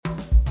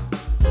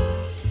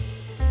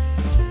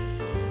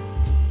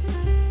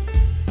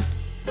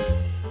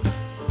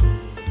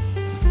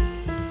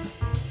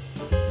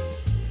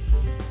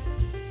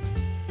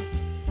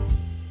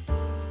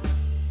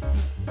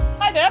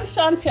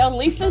Shauntel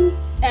Leeson,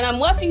 and I'm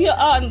watching you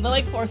on the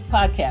Lake Forest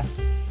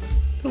Podcast.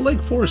 The Lake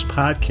Forest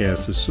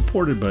Podcast is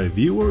supported by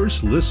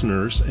viewers,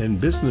 listeners,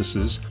 and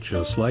businesses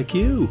just like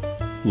you.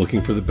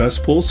 Looking for the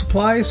best pool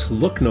supplies?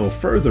 Look no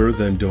further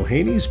than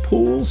Dohany's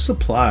Pool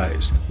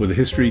Supplies. With a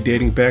history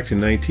dating back to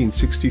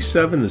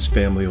 1967, this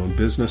family-owned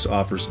business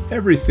offers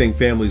everything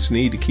families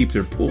need to keep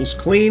their pools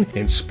clean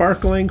and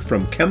sparkling,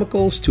 from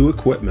chemicals to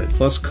equipment.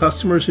 Plus,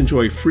 customers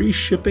enjoy free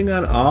shipping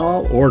on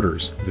all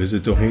orders.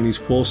 Visit Dohany's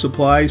Pool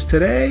Supplies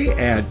today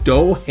at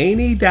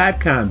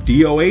doheny.com,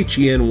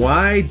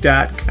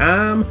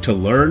 DOHENY.com, to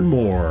learn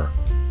more.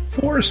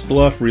 Forest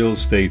Bluff Real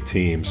Estate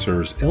Team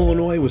serves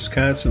Illinois,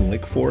 Wisconsin,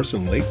 Lake Forest,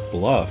 and Lake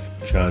Bluff.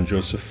 John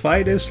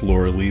Josephitis,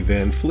 Laura Lee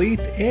Van Fleet,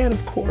 and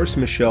of course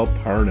Michelle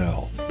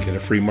Parnell. Get a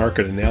free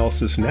market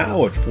analysis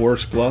now at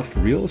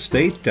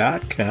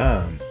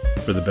forestbluffrealestate.com.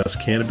 For the best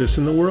cannabis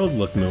in the world,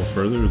 look no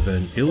further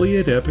than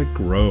Iliad Epic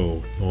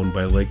Grow. Owned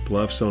by Lake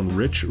Bluff's own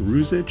Rich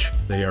Ruzich,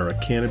 they are a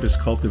cannabis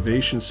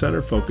cultivation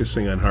center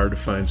focusing on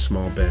hard-to-find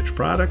small batch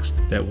products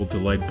that will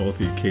delight both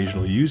the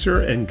occasional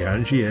user and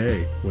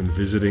ganjier. When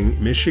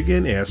visiting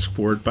Michigan, ask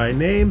for it by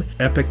name.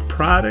 Epic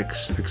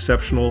Products,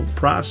 exceptional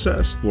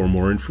process. For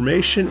more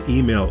information,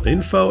 email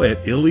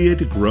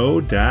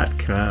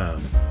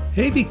info@iliadgrow.com.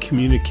 Havey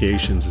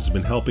Communications has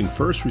been helping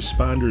first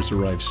responders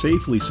arrive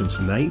safely since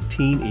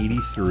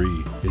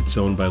 1983. It's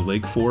owned by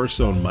Lake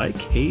Forest's own Mike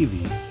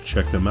Havey.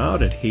 Check them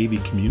out at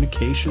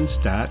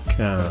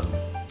haveycommunications.com.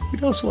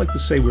 We'd also like to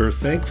say we're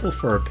thankful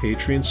for our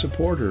Patreon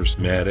supporters: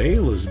 Matt A.,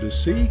 Elizabeth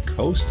C.,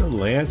 Costa,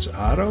 Lance,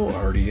 Otto,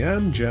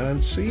 RDM,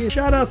 John C.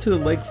 Shout out to the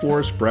Lake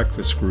Forest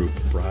Breakfast Group,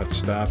 Broad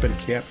Stop and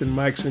Captain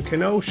Mike's in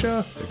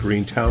Kenosha, the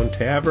Greentown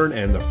Tavern,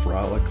 and the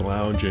Frolic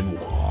Lounge in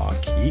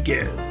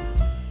Waukegan.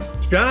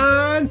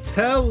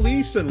 Shauntel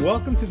Leeson,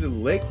 welcome to the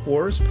Lake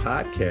Forest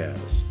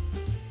Podcast.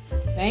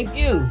 Thank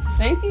you.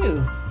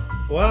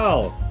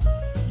 Well,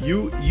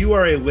 you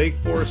are a Lake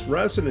Forest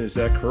resident, is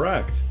that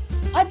correct?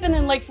 I've been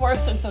in Lake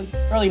Forest since the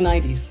early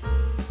 90s.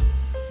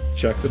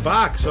 Check the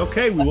box.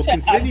 Okay, we will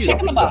continue.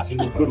 Checking the box.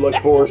 Good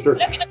luck, Forester.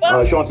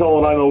 Shauntel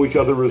and I know each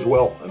other as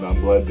well, and I'm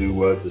glad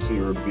to see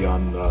her be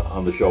on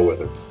the show with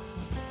her.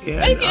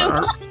 And Thank you.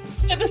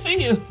 Good to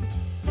see you.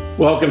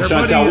 Welcome,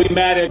 Shauntel. We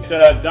met at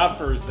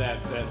Duffers, that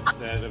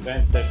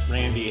event that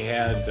Randy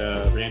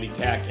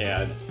Tack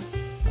had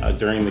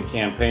during the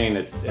campaign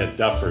at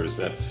Duffers.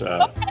 That's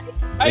I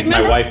think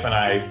my wife and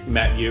I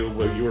met you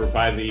where you were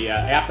by the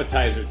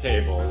appetizer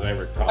table, as I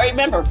recall. I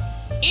remember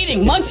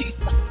eating munchies.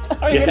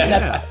 I remember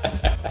that.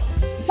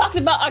 We talked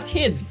about our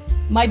kids.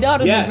 My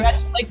daughter's in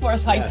Lake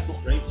Forest High School.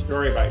 Great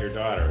story about your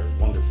daughter.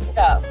 Wonderful.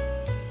 Yeah.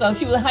 So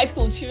she was a high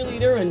school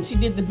cheerleader, and she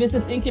did the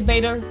business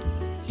incubator.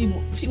 She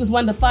was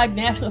one of the 5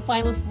 national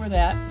finalists for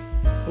that.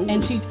 Ooh.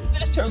 And she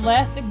finished her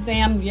last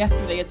exam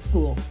yesterday at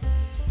school.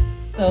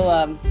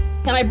 So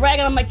can I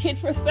brag on my kid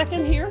for a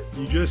second here?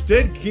 You just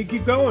did.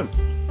 Keep going.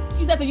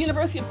 She's at the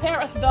University of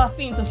Paris,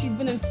 Dauphine, so she's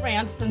been in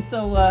France. And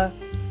so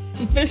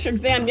she finished her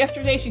exam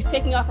yesterday. She's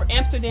taking off for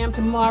Amsterdam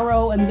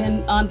tomorrow, and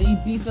then on to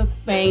Ibiza,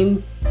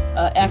 Spain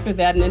after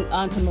that, and then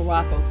on to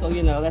Morocco. So,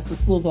 that's what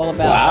school's all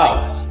about.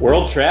 Wow. Right?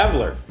 World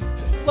traveler.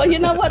 Well, you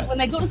know what? When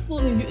they go to school,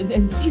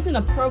 and she's in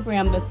a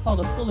program that's called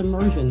a full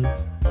immersion.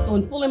 So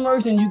in full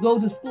immersion, you go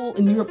to school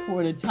in Europe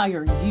for an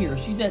entire year.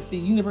 She's at the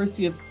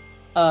University of,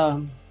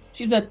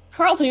 she's at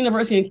Carleton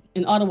University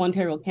in Ottawa,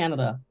 Ontario,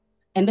 Canada.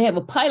 And they have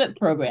a pilot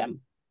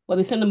program where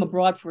they send them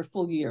abroad for a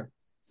full year.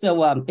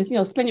 So it's,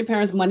 spend your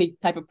parents' money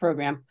type of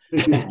program.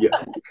 Yeah.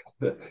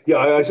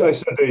 I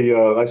sent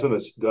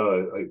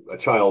a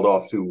child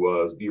off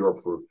to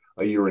Europe for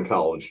a year in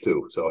college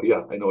too. So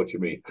yeah, I know what you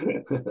mean.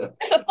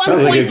 It's a fun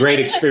Sounds point. like a great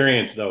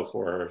experience though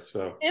for her.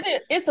 So it is.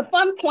 It's a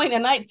fun point,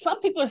 and some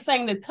people are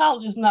saying that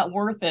college is not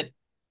worth it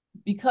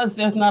because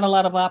there's not a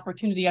lot of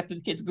opportunity after the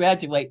kids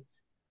graduate.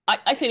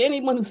 I say to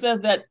anyone who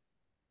says that,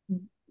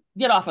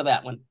 get off of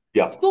that one.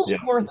 Yeah, school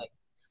is worth it.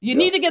 You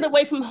need to get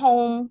away from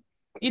home.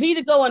 You need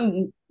to go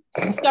and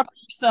discover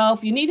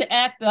yourself. You need to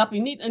act up.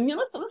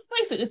 Let's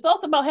face it. It's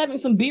all about having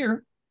some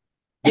beer.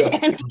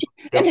 Yeah.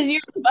 and you're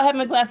about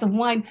having a glass of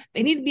wine.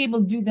 They need to be able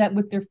to do that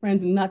with their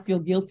friends and not feel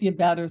guilty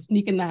about it or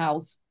sneak in the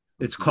house.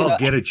 It's called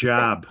get a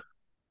job.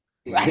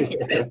 Right.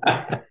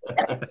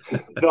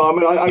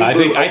 No,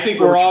 I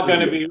think we're all going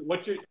to be.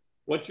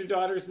 What's your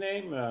daughter's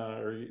name?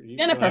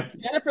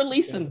 Jennifer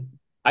Leeson.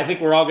 I think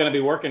we're all going to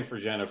be working for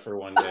Jennifer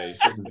one day.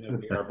 She's going to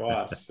be our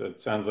boss. It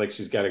sounds like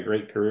she's got a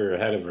great career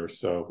ahead of her.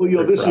 So,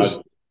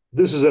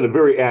 this is a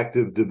very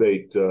active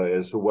debate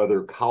as to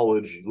whether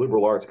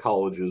liberal arts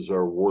colleges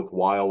are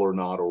worthwhile or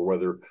not, or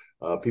whether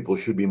people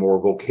should be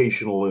more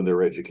vocational in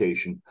their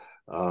education.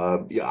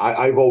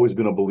 I've always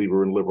been a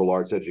believer in liberal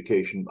arts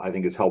education. I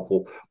think it's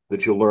helpful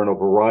that you learn a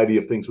variety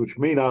of things which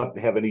may not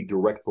have any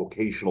direct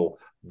vocational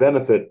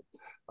benefit,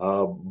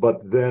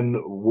 but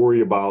then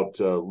worry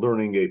about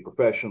learning a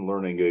profession,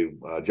 learning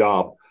a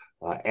job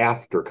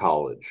after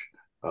college.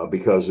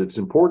 Because it's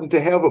important to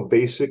have a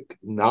basic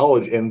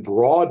knowledge and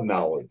broad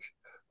knowledge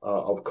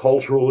of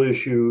cultural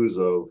issues,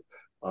 of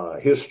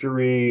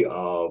history,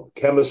 of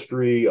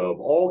chemistry, of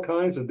all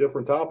kinds of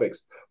different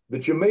topics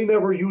that you may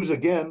never use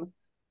again,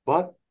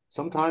 but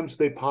sometimes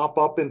they pop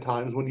up in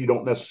times when you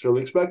don't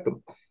necessarily expect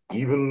them.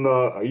 Even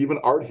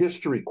art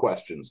history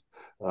questions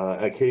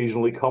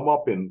occasionally come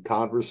up in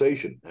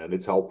conversation, and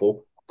it's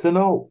helpful to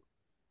know.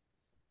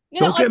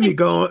 Don't get me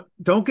going.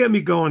 Don't get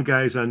me going,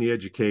 guys, on the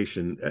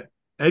education.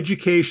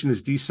 Education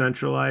is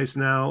decentralized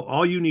now.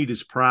 All you need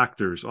is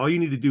proctors. All you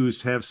need to do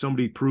is have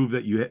somebody prove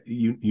that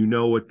you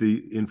know what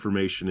the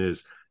information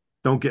is.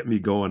 Don't get me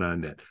going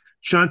on that.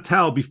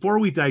 Shauntel, before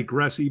we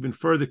digress even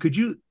further,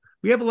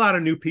 we have a lot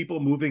of new people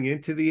moving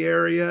into the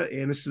area,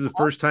 and this is the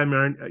first time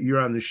you're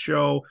on the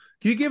show.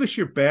 Can you give us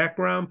your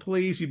background,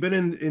 please? You've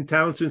been in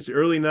town since the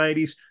early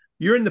 90s.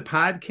 You're in the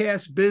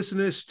podcast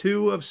business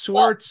too, of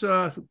sorts.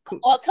 Well,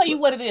 I'll tell you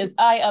what it is.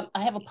 I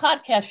have a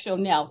podcast show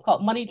now. It's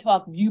called Money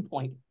Talk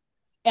Viewpoint.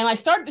 And I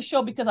started the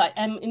show because I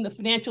am in the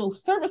financial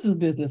services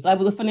business. I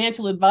was a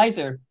financial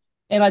advisor,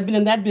 and I've been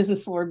in that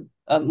business for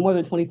more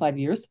than 25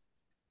 years,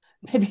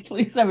 maybe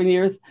 27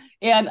 years.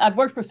 And I've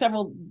worked for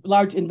several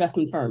large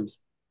investment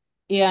firms.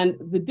 And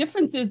the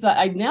difference is that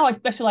I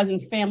specialize in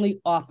family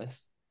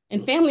office.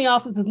 And family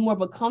office is more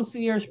of a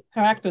concierge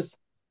practice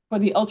for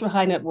the ultra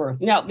high net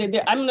worth. Now, I'm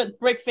going to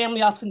break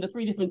family office into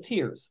 3 different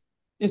tiers.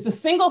 There's the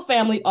single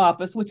family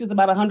office, which is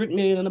about 100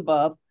 million and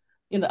above,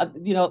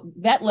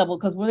 that level,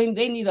 because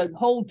they need a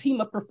whole team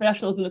of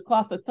professionals and it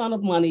costs a ton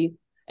of money.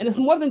 And it's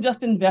more than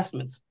just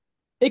investments.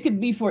 It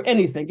could be for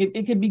anything.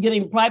 It could be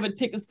getting private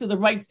tickets to the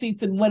right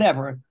seats and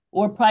whatever,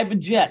 or a private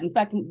jet. In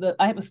fact,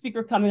 I have a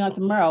speaker coming on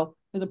tomorrow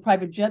for the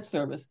private jet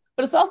service.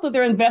 But it's also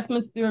their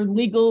investments, their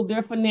legal,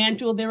 their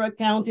financial, their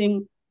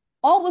accounting,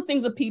 all the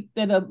things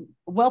that a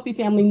wealthy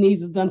family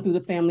needs is done through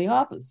the family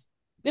office.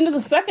 Then there's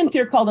a second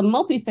tier called a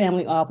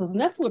multifamily office, and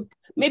that's what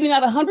maybe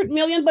not 100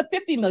 million, but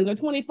 50 million or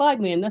 25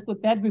 million. That's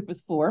what that group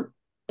is for.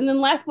 And then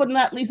last but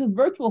not least is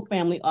virtual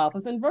family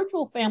office. And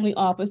virtual family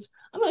office,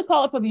 I'm going to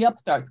call it for the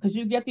upstarts, because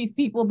you get these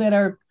people that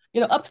are,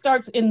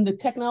 upstarts in the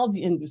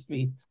technology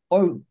industry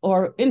or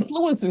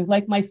influencers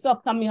like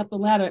myself coming up the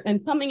ladder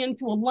and coming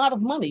into a lot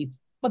of money,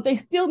 but they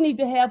still need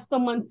to have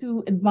someone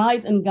to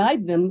advise and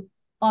guide them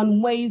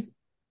on ways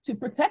to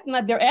protect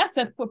their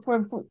assets for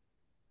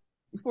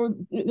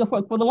the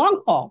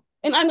long haul.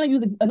 And I'm going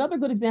to use another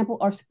good example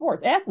are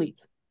sports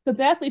athletes, because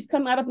athletes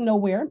come out of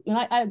nowhere. And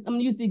I'm going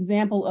to use the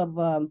example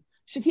of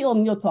Shaquille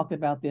O'Neal talked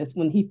about this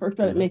when he first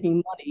started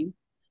making money.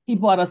 He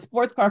bought a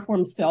sports car for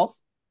himself.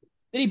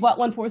 Then he bought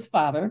one for his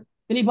father.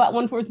 Then he bought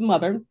one for his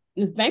mother. And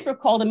his banker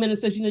called him in and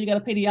says, you got to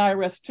pay the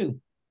IRS too.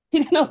 He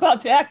didn't know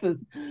about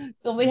taxes.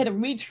 So they had to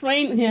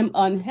retrain him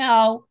on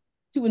how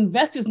to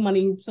invest his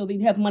money so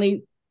they'd have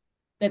money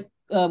that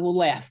will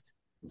last.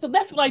 So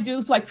that's what I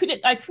do. So I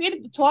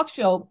created the talk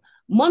show,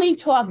 Money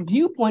Talk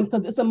Viewpoint,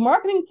 because it's a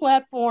marketing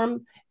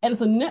platform and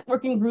it's a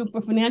networking group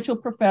for financial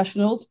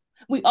professionals.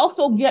 We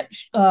also get,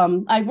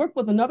 I work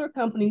with another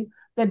company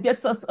that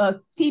gets us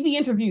TV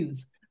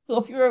interviews. So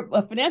if you're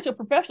a financial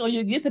professional,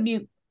 you get to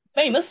be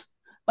famous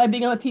by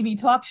being on a TV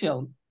talk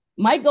show.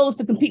 My goal is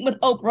to compete with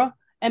Oprah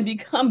and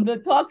become the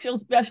talk show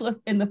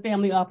specialist in the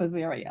family office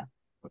area.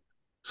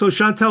 So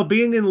Shauntel,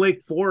 being in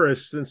Lake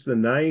Forest since the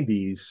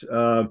 90s,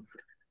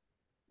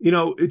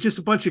 it's just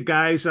a bunch of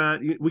guys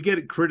on. We get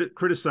it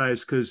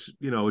criticized because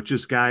it's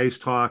just guys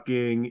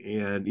talking,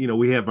 and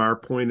we have our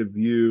point of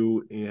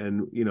view,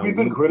 and we've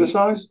been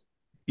criticized.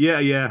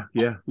 Yeah,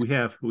 we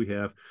have.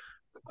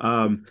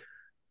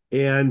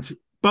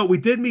 But we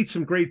did meet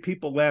some great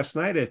people last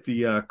night at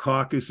the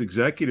caucus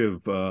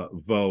executive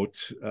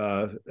vote.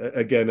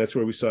 Again, that's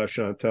where we saw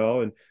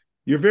Shauntel, and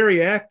you're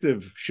very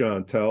active,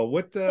 Shauntel.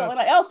 And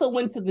I also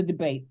went to the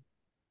debate.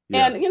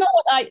 Yeah. And you know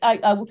what?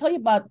 I will tell you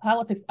about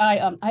politics.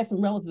 I have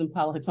some relatives in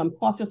politics. I'm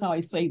cautious how I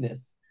say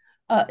this.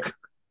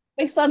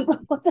 Based on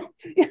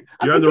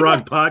you're on the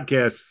wrong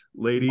podcast,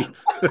 lady.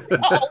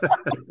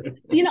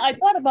 I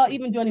thought about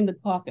even joining the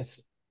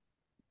caucus.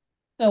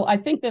 So I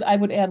think that I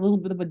would add a little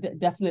bit of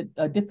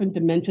a different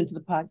dimension to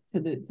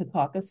the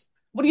caucus.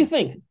 What do you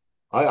think?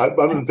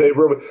 I'm in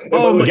favor of it.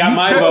 You got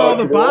my vote. All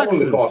the boxes.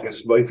 The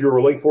caucus, but if you're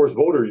a Lake Forest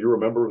voter, you're a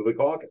member of the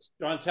caucus.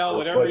 Shauntel,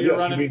 whatever you're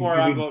running for,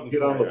 I'm voting for.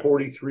 Get on the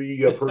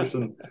 43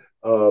 person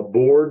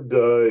board.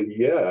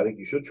 I think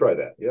you should try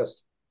that.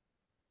 Yes.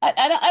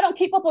 I don't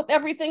keep up with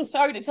everything.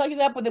 Sorry to tell you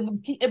that, but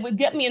it would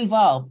get me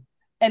involved,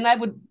 and I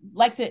would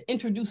like to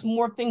introduce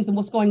more things and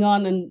what's going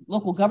on in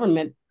local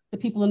government to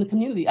people in the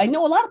community. I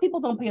know a lot of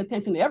people don't pay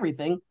attention to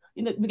everything.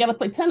 We got to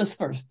play tennis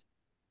first.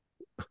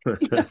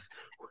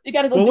 You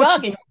got to go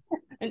jogging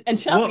and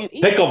shopping.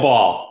 And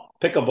pickleball.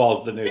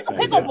 Pickleball's the new thing.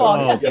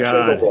 Pickleball.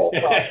 Pickleball.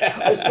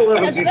 I still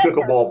haven't seen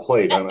pickleball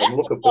played. I'm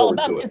looking forward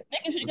to it.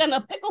 Making sure you got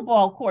enough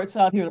pickleball courts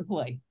out here to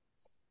play.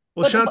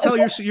 Well, Shauntel,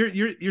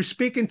 you're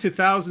speaking to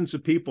thousands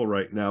of people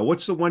right now.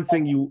 What's the one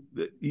thing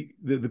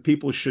the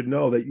people should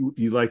know that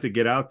you like to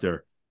get out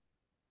there?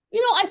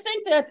 I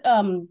think that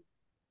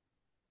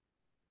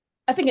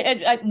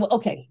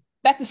okay.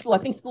 Back to school. I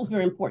think school's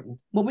very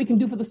important. What we can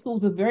do for the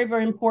schools is very,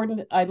 very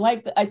important. I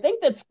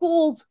think that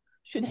schools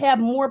should have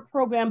more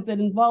programs that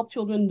involve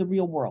children in the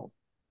real world.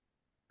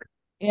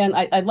 And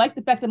I like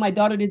the fact that my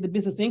daughter did the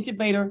business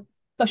incubator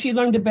because she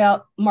learned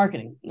about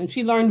marketing, and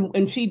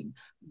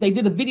they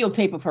did a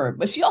videotape of her,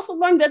 but she also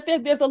learned that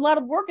there's a lot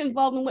of work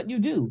involved in what you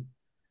do.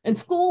 And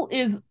school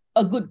is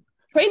a good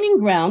training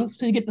ground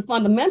so you get the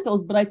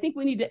fundamentals, but I think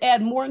we need to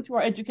add more into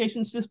our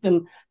education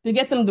system to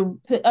get them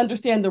to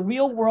understand the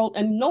real world.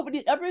 And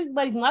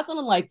everybody's not going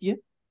to like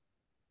you,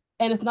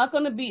 and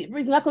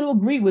everybody's not going to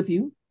agree with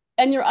you,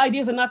 and your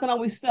ideas are not going to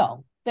always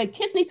sell. That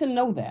kids need to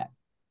know that.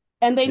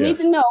 And they need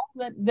to know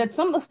that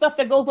some of the stuff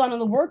that goes on in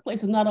the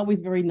workplace is not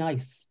always very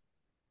nice.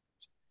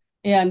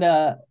 And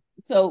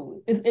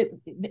so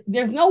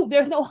there's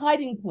no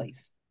hiding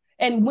place.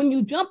 And when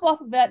you jump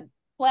off of that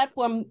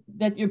platform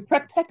that you're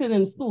protected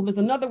in school, there's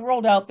another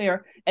world out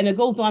there, and it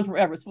goes on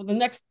forever. It's for the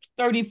next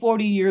 30,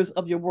 40 years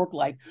of your work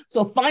life.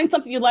 So find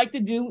something you like to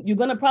do. You're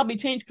going to probably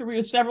change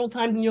careers several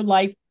times in your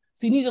life.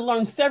 So you need to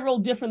learn several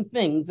different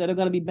things that are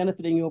going to be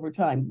benefiting you over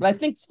time. But I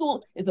think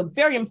school is a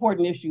very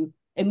important issue,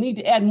 and we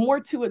need to add more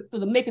to it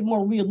to make it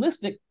more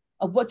realistic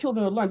of what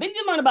children are learning. They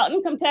need to learn about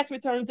income tax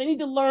returns. They need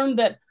to learn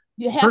that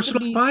you have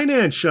personal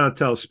finance,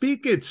 Shauntel.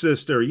 Speak it,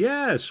 sister.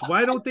 Yes.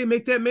 Why don't they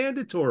make that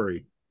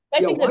mandatory? I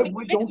think that they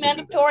make it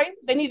mandatory.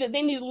 They need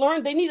to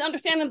learn. They need to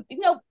understand them.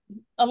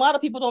 A lot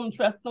of people don't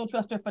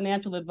trust their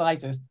financial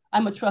advisors.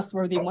 I'm a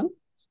trustworthy one.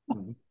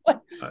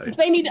 But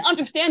they need to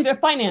understand their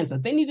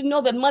finances. They need to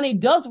know that money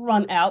does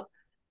run out,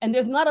 and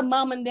there's not a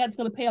mom and dad's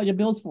going to pay all your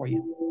bills for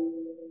you.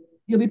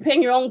 You'll be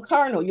paying your own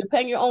car note. You're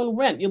paying your own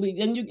rent. You're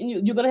going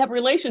to have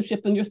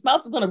relationships, and your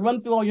spouse is going to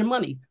run through all your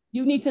money.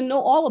 You need to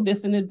know all of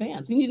this in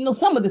advance. You need to know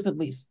some of this at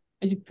least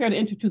as you prepare to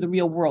enter to the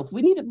real world. So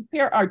we need to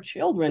prepare our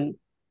children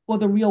for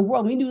the real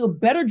world. We need to do a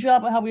better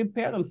job of how we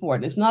prepare them for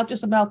it. It's not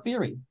just about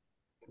theory.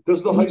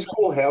 Does the high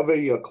school have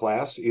a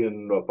class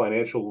in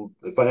financial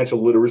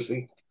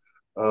literacy?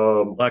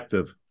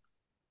 Elective.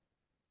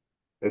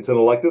 It's an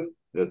elective.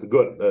 That's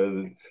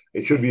good.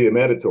 It should be a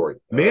mandatory.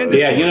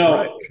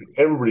 Yeah,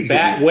 everybody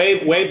should.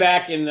 Way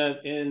back in the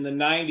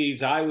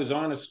 90s, I was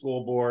on a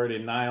school board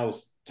in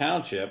Niles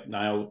Township,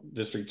 Niles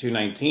District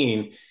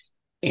 219,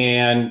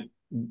 and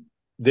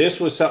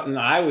this was something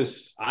I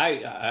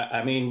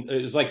mean,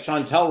 it was like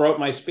Shauntel wrote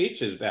my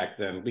speeches back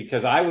then,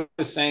 because I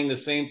was saying the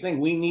same thing.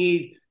 We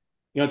need,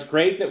 it's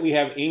great that we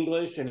have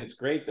English, and it's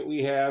great that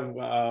we have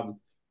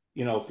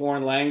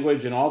foreign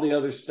language and all the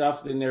other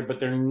stuff in there, but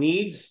there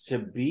needs to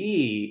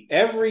be,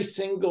 every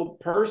single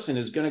person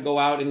is going to go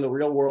out in the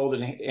real world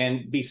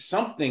and be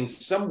something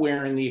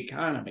somewhere in the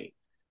economy.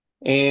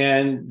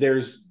 And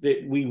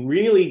we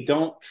really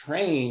don't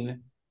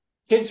train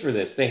kids for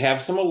this. They have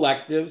some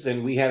electives,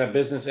 and we had a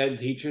business ed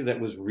teacher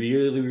that was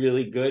really,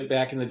 really good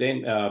back in the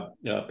day.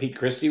 Pete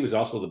Christie was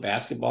also the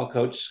basketball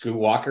coach. Screw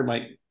Walker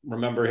might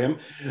remember him,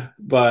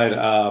 but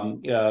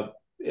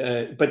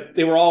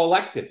they were all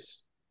electives.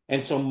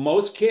 And so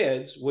most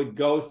kids would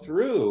go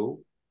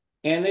through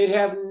and they'd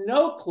have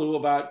no clue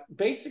about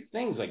basic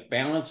things like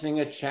balancing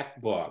a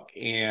checkbook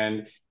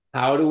and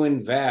how to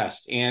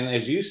invest. And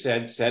as you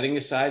said, setting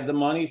aside the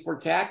money for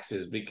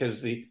taxes,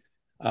 because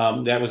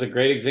that was a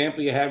great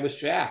example you had with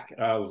Shaq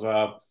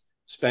of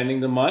spending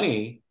the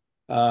money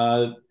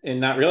and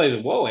not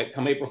realizing,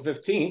 come April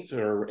 15th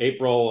or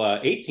April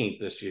 18th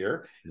this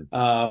year,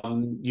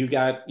 you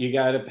got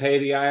to pay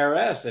the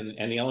IRS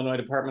and the Illinois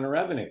Department of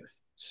Revenue.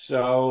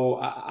 So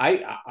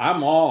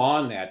I'm all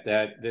on that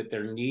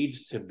there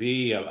needs to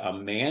be a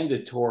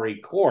mandatory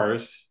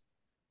course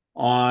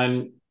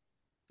on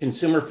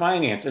consumer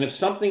finance. And if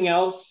something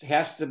else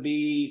has to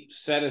be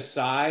set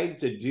aside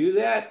to do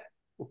that,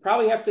 we'll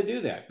probably have to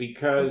do that,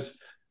 because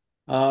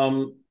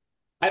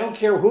I don't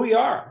care who you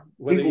are,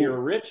 whether you're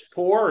rich,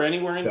 poor, or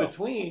anywhere in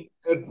between,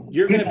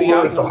 you're going to be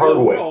out in the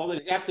real world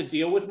and have to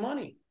deal with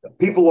money.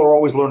 People are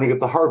always learning it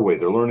the hard way.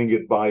 They're learning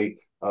it by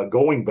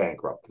going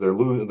bankrupt. They're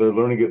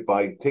learning it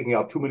by taking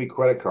out too many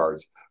credit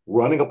cards,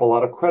 running up a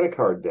lot of credit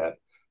card debt,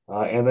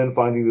 and then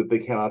finding that they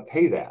cannot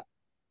pay that.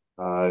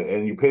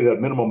 And you pay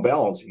that minimum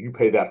balance, you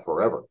pay that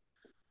forever.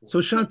 So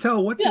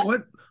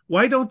Shauntel,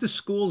 why don't the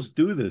schools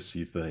do this,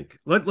 you think?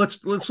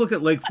 Let's look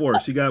at Lake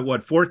Forest. You got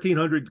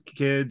 1,400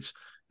 kids.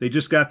 They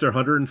just got their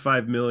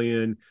 105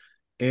 million.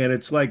 And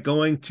it's like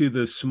going to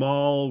the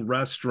small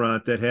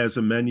restaurant that has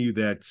a menu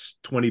that's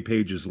 20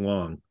 pages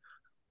long.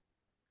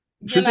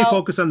 Should they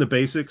focus on the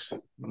basics?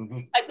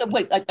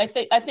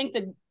 I think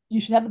that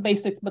you should have the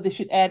basics, but they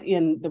should add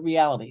in the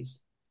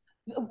realities.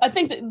 I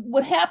think that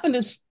what happened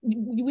is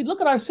we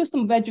look at our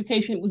system of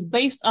education. It was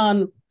based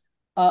on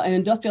an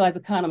industrialized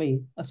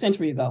economy a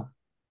century ago.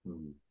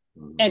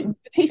 And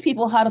to teach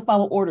people how to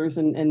follow orders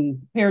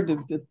and prepare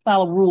to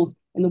follow rules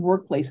in the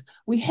workplace.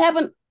 We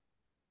haven't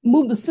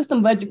moved the system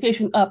of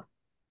education up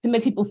to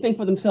make people think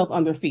for themselves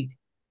on their feet.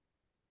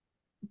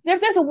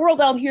 There's a world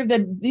out here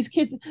that these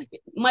kids,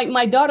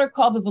 my daughter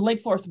calls it the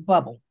Lake Forest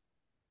bubble.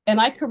 And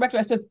I correct her.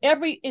 I said,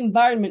 every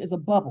environment is a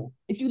bubble.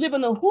 If you live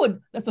in the hood,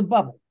 that's a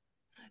bubble.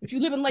 If you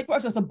live in Lake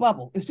Forest, that's a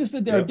bubble. It's just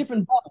that there are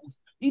different bubbles.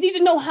 You need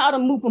to know how to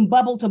move from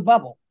bubble to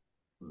bubble.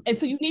 And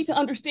so you need to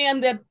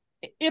understand that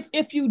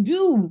if you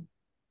do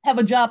have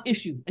a job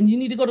issue and you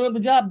need to go to another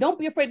job, don't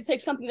be afraid to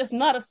take something that's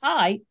not as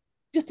high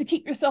just to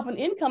keep yourself an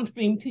income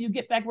stream till you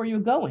get back where you're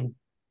going.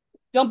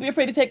 Don't be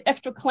afraid to take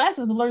extra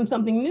classes to learn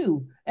something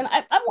new. And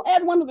I will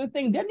add one other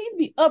thing. There need to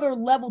be other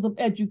levels of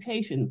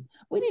education.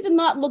 We need to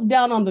not look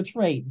down on the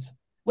trades.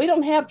 We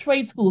don't have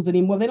trade schools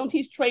anymore. They don't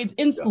teach trades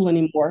in school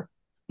anymore.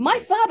 My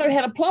father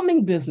had a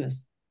plumbing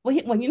business. Well,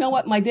 you know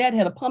what? My dad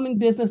had a plumbing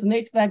business, an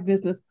HVAC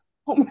business,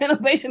 home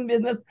renovation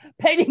business,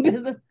 painting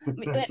business.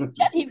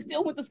 Yet he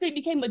still went to school,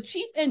 became a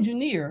chief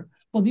engineer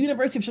for the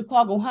University of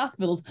Chicago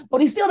hospitals,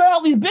 but he still had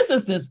all these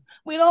businesses.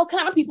 We had all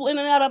kind of people in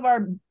and out of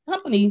our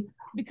company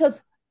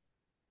because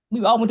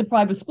we all went to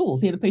private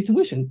schools. He had to pay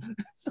tuition.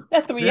 So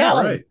that's the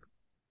reality. Yeah, right.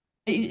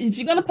 If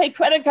you're going to pay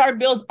credit card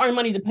bills, earn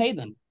money to pay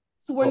them.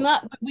 So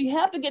we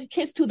have to get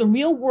kids to the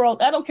real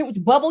world. I don't care which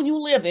bubble you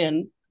live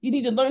in. You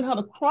need to learn how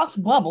to cross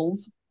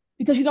bubbles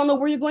because you don't know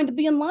where you're going to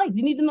be in life.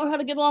 You need to know how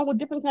to get along with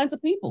different kinds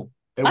of people.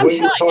 And when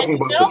you're talking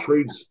about the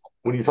trades,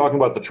 when you're talking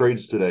about the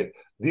trades today,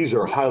 these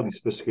are highly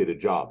sophisticated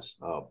jobs.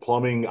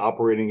 Plumbing,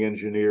 operating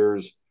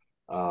engineers,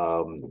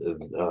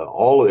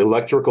 all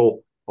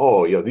electrical.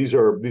 Oh yeah, these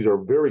are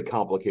very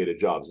complicated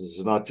jobs. This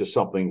is not just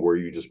something where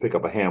you just pick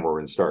up a hammer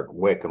and start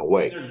whacking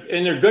away.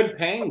 And they're good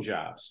paying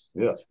jobs.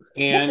 Yes.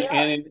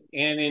 And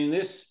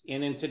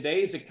in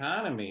today's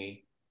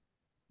economy,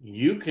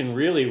 you can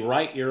really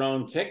write your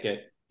own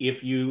ticket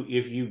if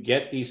you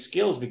get these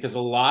skills, because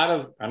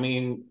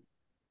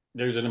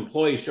there's an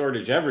employee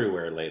shortage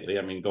everywhere lately.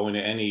 I mean, going to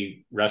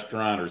any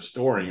restaurant or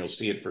store and you'll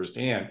see it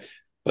firsthand.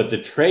 But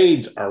the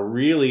trades are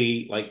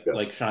really like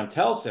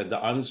Shauntel said,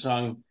 the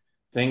unsung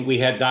thing. We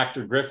had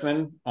Dr.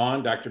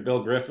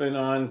 Bill Griffin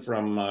on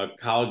from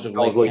College of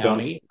Lake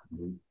County.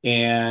 Mm-hmm.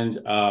 And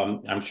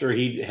I'm sure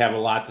he'd have a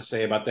lot to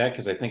say about that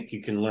because I think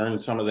you can learn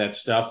some of that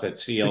stuff at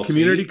CLC. The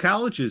community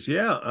colleges,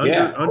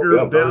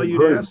 undervalued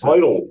very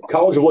vital.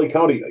 College of Lake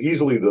County,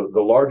 easily the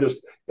largest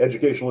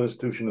educational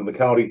institution in the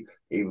county,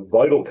 a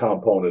vital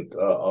component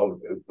of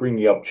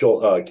bringing up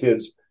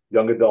kids,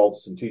 young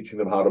adults, and teaching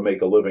them how to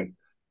make a living.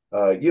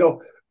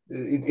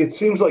 It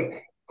seems like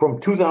from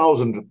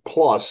 2000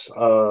 plus,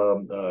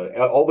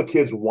 all the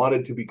kids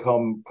wanted to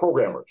become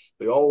programmers.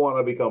 They all want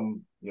to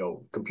become,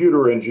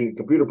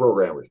 computer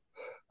programmers.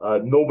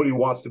 Nobody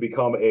wants to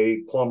become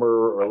a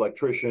plumber or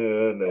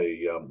electrician,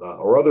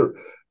 or other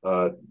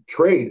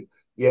trade.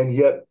 And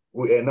yet,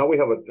 now we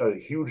have a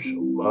huge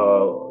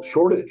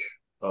shortage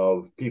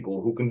of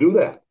people who can do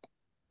that.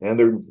 And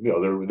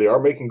they are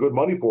making good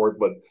money for it,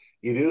 but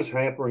it is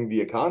hampering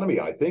the economy.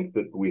 I think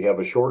that we have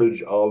a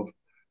shortage of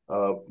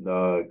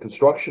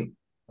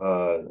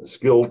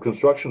skilled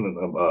construction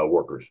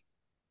workers.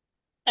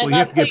 Well, you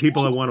have to get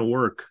people that want to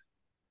work.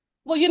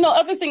 Well,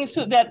 other things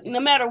too, that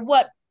no matter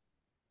what,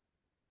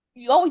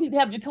 you always need to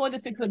have your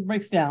toilet fixed when it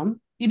breaks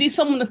down. You need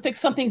someone to fix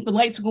something if the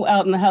lights go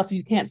out in the house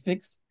you can't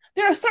fix.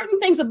 There are certain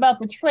things about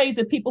the trades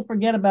that people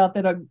forget about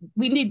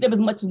we need them as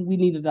much as we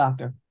need a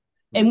doctor.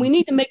 And we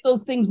need to make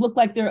those things look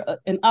like they're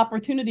an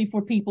opportunity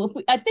for people.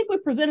 I think we're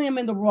presenting them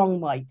in the wrong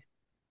light,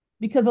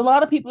 because a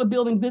lot of people are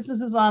building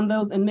businesses on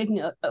those and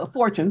making a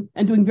fortune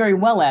and doing very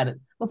well at it.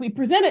 But if we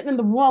present it in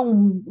the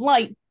wrong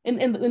light,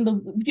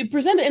 if you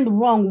present it in the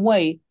wrong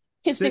way,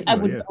 kids think I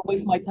would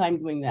waste my time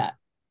doing that.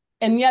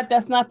 And yet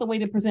that's not the way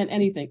to present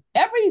anything.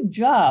 Every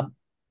job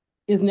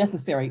is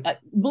necessary.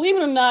 Believe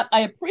it or not,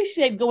 I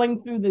appreciate going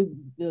through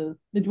the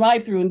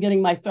drive-through and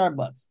getting my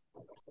Starbucks.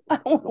 I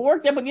don't want to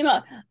work there, but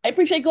I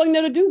appreciate going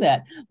there to do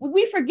that.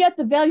 We forget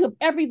the value of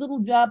every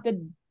little job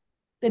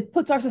that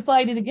puts our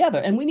society together.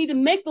 And we need to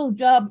make those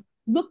jobs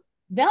look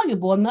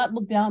valuable and not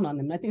look down on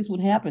them. I think it's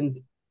what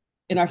happens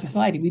in our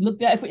society. We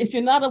look at, if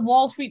you're not a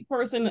Wall Street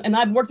person, and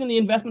I've worked in the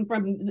investment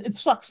firm, it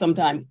sucks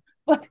sometimes,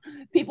 but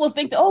people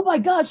think that, oh my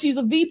God, she's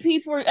a VP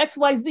for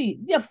XYZ.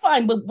 Yeah,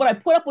 fine, but what I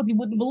put up with, you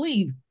wouldn't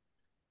believe.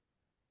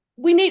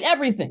 We need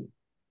everything.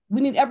 We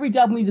need every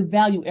job. We need to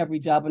value every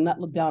job and not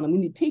look down. And we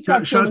need to teach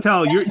our children.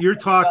 Shauntel, you're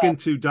talking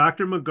to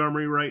Dr.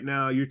 Montgomery right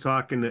now. You're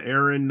talking to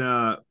Erin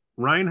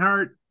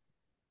Reinhardt,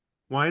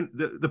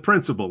 the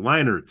principal,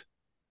 Leinert.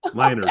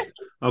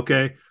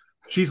 Okay.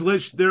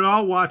 They're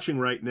all watching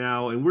right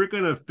now, and we're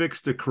going to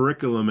fix the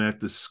curriculum at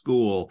the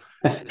school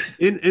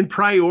in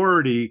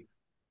priority.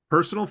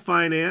 Personal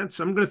finance.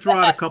 I'm going to throw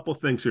out a couple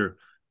things here.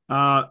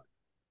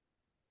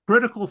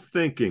 Critical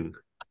thinking,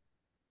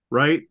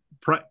 right?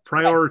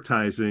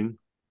 Prioritizing.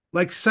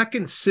 Like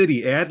Second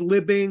City,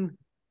 ad-libbing.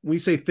 We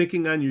say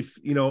thinking on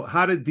your,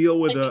 how to deal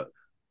with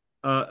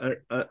an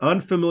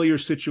unfamiliar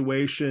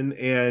situation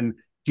and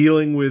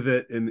dealing with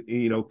it, and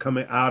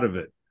coming out of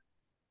it.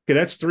 Okay,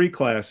 that's 3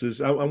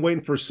 classes. I'm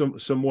waiting for some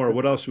more.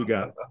 What else we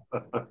got?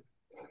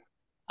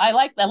 I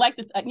like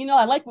this. I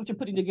like what you're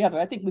putting together.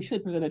 I think we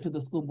should present it to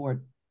the school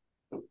board.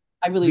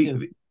 I really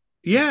do.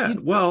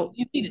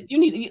 You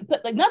need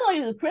like not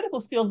only the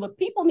critical skills, but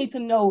people need to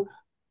know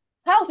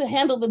how to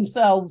handle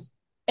themselves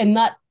and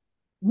not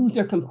lose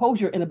their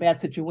composure in a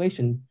bad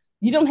situation.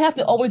 You don't have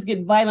to always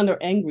get violent or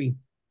angry.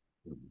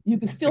 You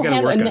can still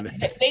handle it.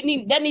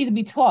 That needs to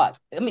be taught.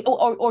 I mean,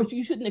 or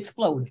you shouldn't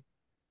explode.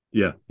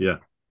 Yeah.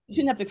 You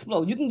shouldn't have to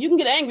explode. You can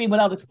get angry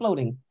without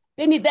exploding.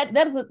 They need that.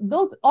 That is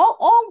those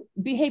all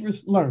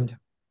behaviors learned.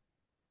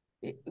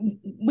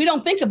 We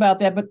don't think about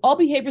that, but all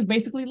behaviors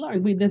basically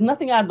learned. There's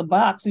nothing out of the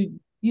box.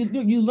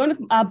 You learn it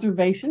from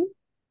observation,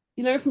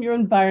 you learn it from your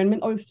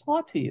environment, or it's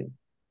taught to you.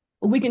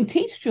 But we can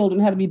teach children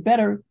how to be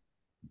better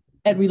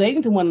at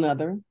relating to one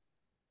another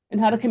and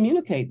how to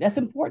communicate. That's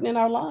important in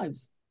our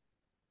lives.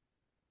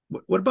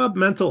 What about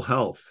mental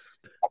health?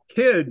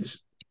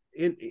 Kids,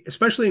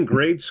 especially in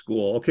grade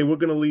school. Okay, we're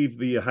going to leave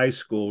the high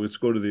school. Let's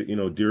go to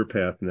the Deer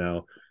Path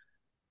now.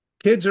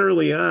 Kids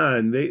early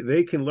on,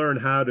 they can learn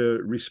how to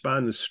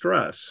respond to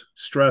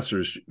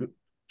stressors,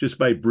 just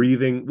by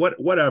breathing,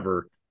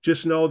 whatever.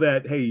 Just know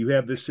that, hey, you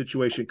have this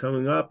situation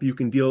coming up. You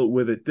can deal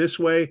with it this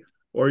way,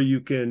 or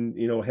you can,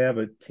 have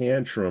a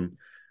tantrum.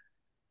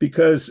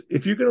 Because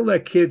if you're going to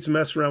let kids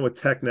mess around with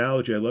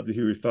technology, I'd love to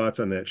hear your thoughts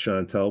on that,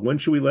 Shauntel. When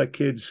should we let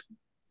kids,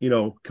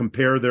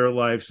 compare their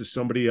lives to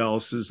somebody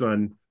else's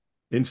on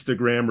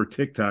Instagram or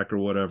TikTok or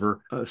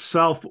whatever?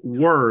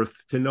 Self-worth,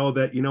 to know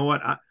that,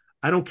 what,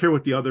 I don't care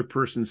what the other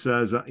person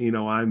says,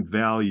 I'm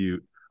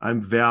valued.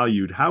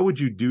 How would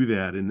you do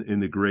that in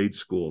the grade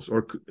schools,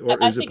 or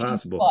is it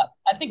possible?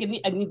 I think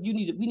we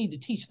need to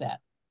teach that,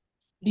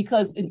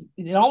 because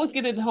it always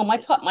get it at home. I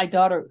taught my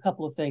daughter a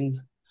couple of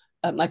things.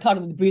 I taught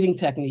her the breathing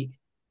technique,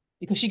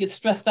 because she gets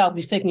stressed out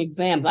when she's taking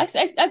exams.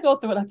 I go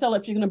through it. I tell her,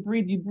 if you're going to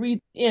breathe, you breathe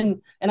in.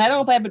 And I don't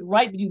know if I have it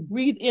right, but you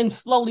breathe in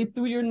slowly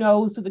through your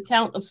nose to the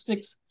count of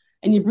 6,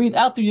 and you breathe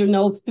out through your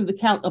nose through the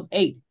count of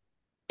 8.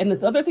 And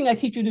this other thing I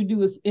teach you to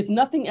do is, if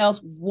nothing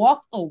else,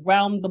 walk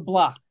around the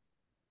block.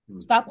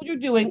 Stop what you're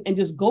doing and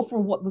just go for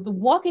what the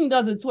walking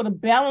does. It sort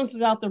of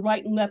balances out the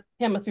right and left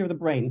hemisphere of the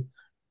brain.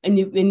 And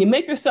you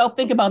make yourself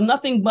think about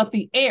nothing but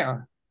the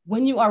air.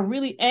 When you are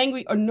really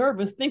angry or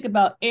nervous, think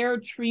about air,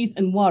 trees,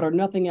 and water,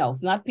 nothing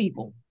else, not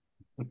people.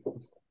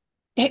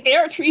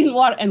 Air, trees, and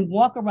water, and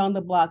walk around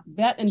the block.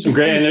 That and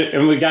great,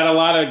 and we got a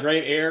lot of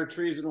great air,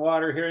 trees, and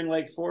water here in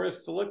Lake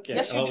Forest to look at.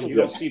 Yes, you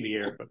don't see the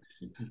air, but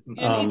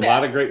a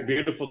lot of great,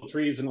 beautiful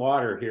trees and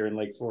water here in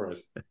Lake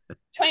Forest.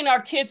 Train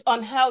our kids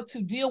on how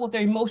to deal with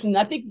their emotions.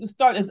 I think we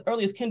start as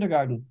early as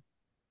kindergarten.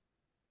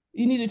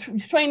 You need to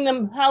train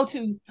them how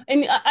to.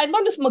 And I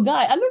learned this from a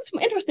guy. I learned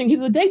something interesting. He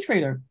was a day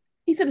trader.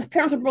 He said his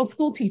parents were both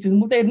school teachers,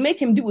 and what they'd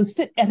make him do was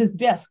sit at his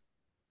desk.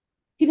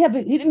 He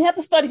didn't have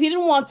to study if he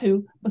didn't want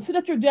to, but sit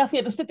at your desk. He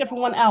had to sit there for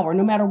 1 hour,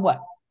 no matter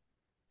what.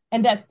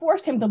 And that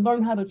forced him to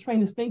learn how to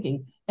train his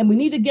thinking. And we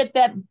need to get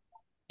that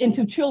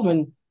into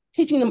children,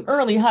 teaching them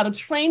early how to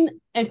train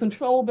and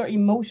control their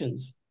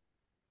emotions.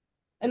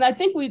 And I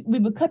think we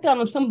would cut down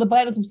on some of the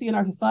violence we see in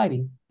our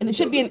society. And it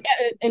should be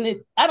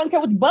I don't care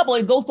which bubble,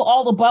 it goes to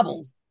all the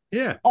bubbles.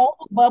 Yeah. All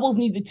the bubbles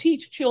need to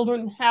teach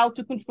children how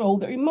to control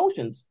their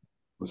emotions.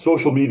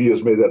 Social media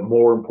has made that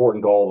more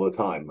important all the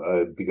time,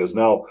 because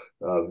now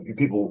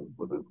people,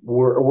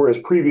 whereas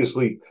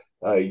previously,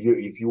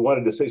 if you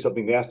wanted to say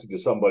something nasty to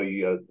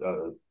somebody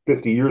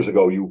 50 years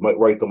ago, you might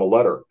write them a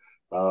letter.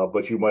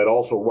 But you might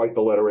also write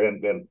the letter,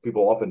 and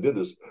people often did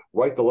this,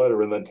 write the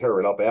letter and then tear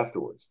it up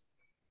afterwards,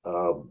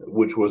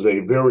 which was a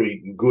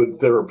very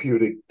good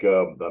therapeutic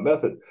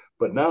method.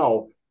 But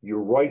now you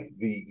write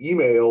the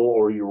email,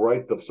 or you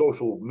write the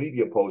social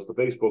media post, the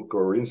Facebook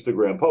or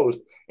Instagram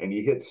post, and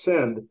you hit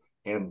send,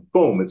 and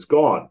boom, it's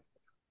gone.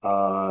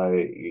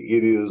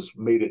 It has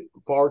made it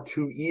far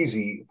too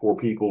easy for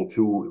people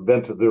to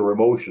vent their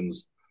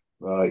emotions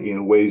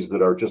in ways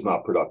that are just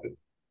not productive.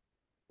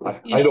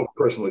 I know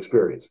personal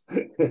experience.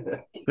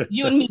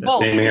 You and me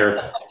both. Same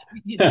here.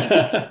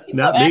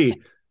 Not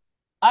me.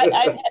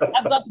 I've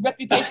got the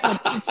reputation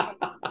of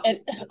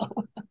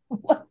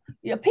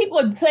and people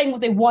are saying what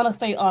they want to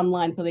say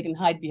online so they can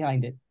hide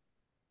behind it.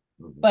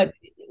 But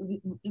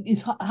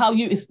it's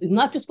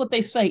not just what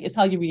they say, it's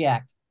how you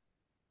react.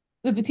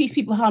 We have to teach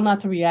people how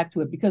not to react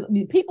to it, because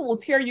people will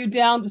tear you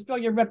down, destroy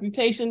your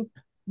reputation,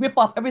 rip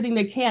off everything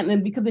they can,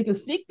 and because they can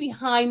sneak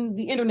behind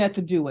the internet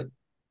to do it,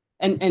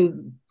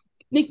 and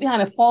sneak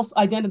behind a false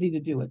identity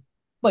to do it.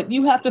 But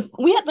we have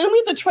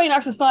to train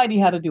our society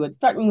how to do it,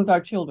 starting with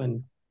our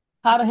children,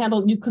 how to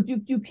handle you, because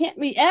you can't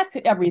react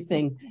to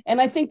everything.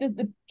 And I think that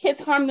the kids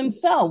harm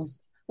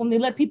themselves when they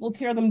let people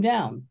tear them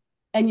down.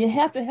 And you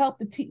have to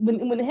help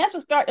when it has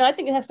to start. And I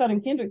think it has to start in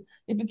kindergarten.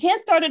 If you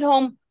can't start at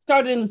home,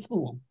 start it in the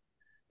school.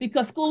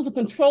 Because school is a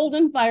controlled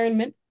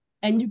environment,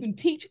 and you can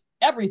teach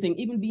everything,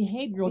 even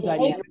behavioral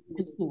dynamics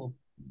in school.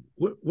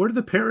 Where do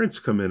the parents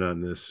come in on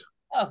this?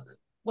 Oh,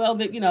 well,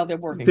 they're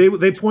working.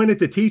 They point at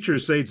the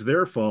teachers, say it's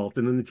their fault,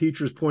 and then the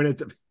teachers point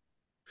at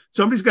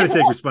somebody's got to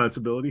take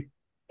responsibility.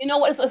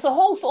 It's a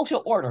whole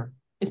social order.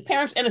 It's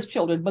parents and it's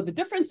children, but the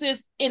difference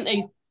is, in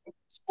a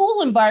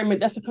school environment,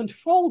 that's a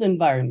controlled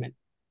environment.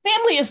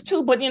 Family is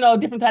too, but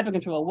different type of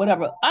control,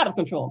 whatever, out of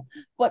control.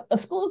 But a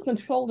school is a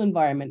controlled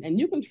environment, and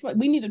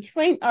we need to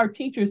train our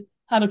teachers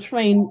how to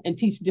train and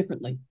teach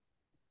differently.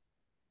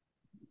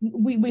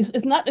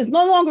 It's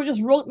no longer just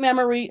rote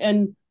memory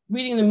and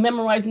reading and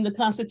memorizing the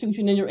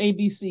Constitution and your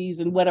ABCs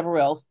and whatever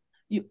else.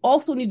 You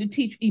also need to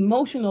teach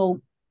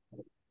emotional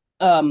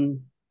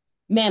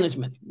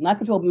management, not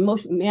control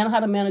emotion, how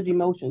to manage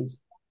emotions,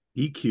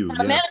 EQ, how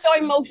to yeah. manage our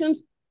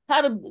emotions, how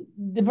to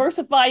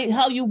diversify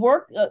how you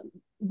work.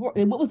 What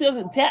was the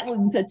other?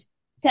 We said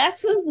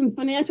taxes and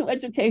financial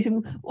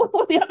education. What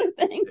were the other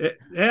things?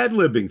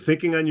 Ad-libbing,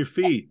 thinking on your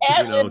feet.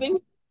 Ad-libbing.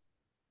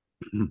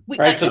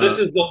 Right. So this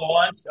is the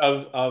launch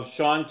of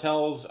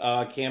Shauntel's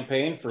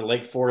campaign for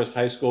Lake Forest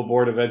High School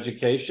Board of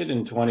Education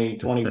in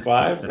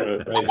 2025.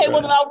 Right, okay,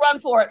 well, then I'll run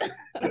for it.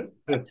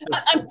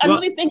 I'm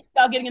really thinking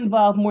about getting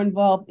more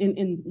involved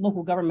in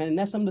local government, and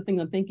that's some of the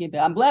things I'm thinking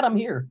about. I'm glad I'm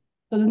here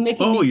because it's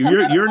making me.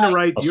 You're in the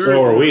right. You're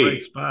in the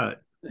right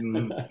spot.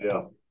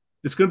 Yeah.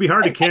 It's going to be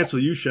hard to cancel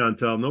you,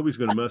 Shauntel. Nobody's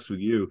going to mess with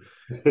you.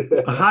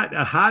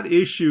 A hot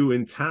issue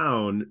in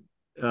town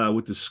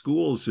with the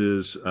schools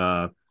is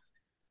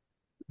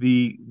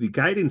the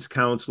guidance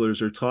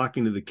counselors are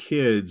talking to the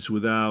kids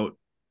without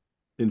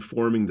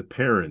informing the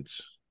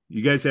parents.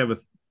 You guys have a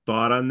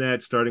thought on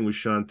that, starting with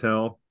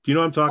Shauntel? Do you know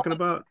what I'm talking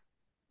about?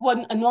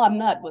 Well, no, I'm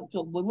not. What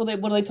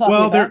are they talking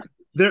about?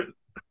 They're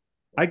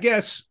I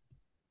guess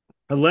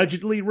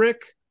allegedly,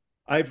 Rick,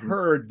 I've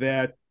heard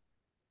that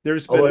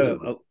there's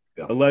been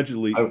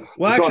allegedly.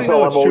 Well, actually,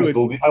 no, it's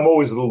true. I'm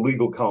always the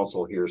legal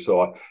counsel here,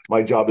 so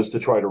my job is to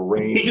try to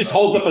rein. He just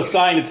holds up a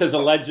sign that says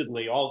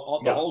allegedly the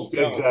whole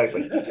show.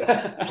 Exactly.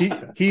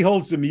 he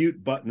holds the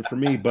mute button for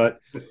me, but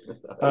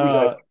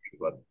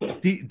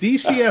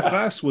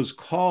DCFS was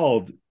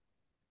called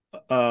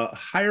a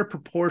higher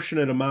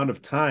proportionate amount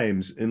of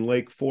times in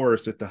Lake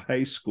Forest at the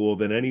high school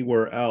than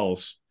anywhere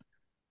else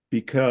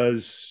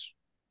because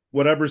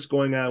whatever's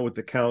going on with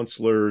the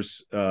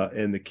counselors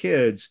and the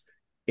kids,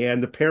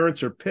 and the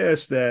parents are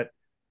pissed that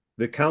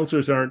the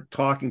counselors aren't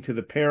talking to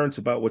the parents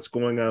about what's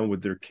going on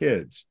with their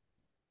kids.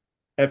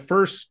 At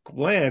first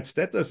glance,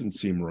 that doesn't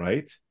seem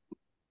right,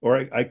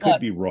 or I could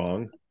be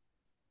wrong.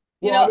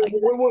 What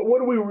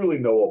do we really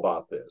know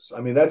about this?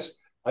 I mean,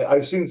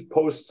 I've seen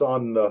posts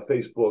on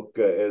Facebook,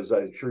 as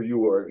I'm sure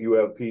you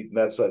have, Pete, and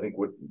that's, I think,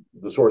 what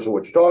the source of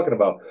what you're talking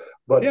about.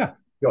 But yeah,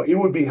 it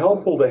would be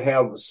helpful to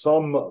have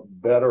some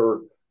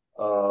better,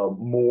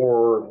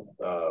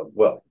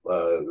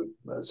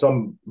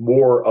 some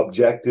more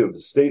objective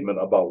statement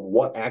about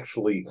what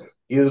actually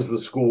is the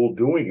school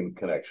doing in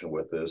connection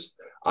with this.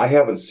 I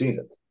haven't seen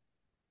it.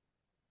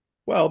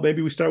 Well,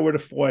 maybe we start with a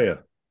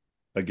FOIA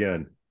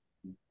again.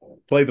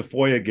 Play the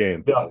FOIA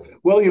game. Yeah.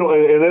 Well,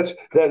 and that's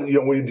that. When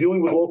you're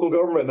dealing with local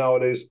government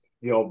nowadays,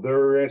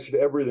 their answer to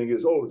everything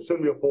is, "Oh,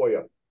 send me a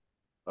FOIA."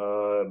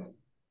 I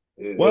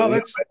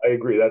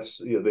agree. That's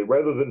they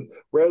rather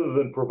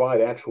than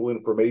provide actual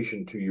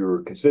information to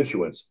your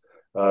constituents,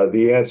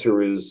 the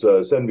answer is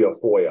send me a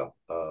FOIA.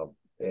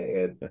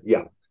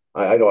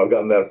 I know I've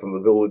gotten that from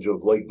the village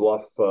of Lake Bluff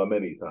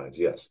many times.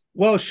 Yes.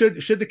 Well, should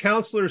the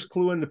counselors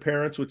clue in the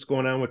parents what's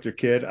going on with their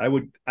kid? I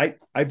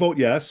vote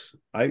yes.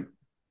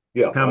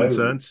 It's common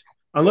sense.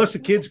 Unless the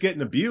kid's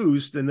getting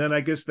abused, and then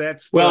I guess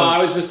that's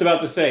I was just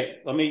about to say,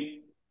 former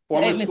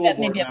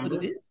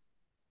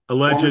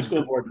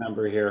school board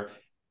member here.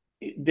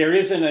 There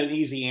isn't an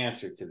easy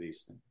answer to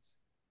these things.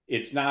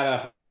 It's not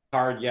a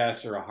hard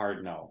yes or a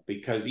hard no,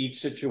 because each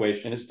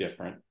situation is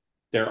different.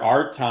 There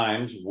are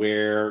times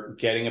where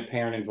getting a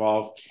parent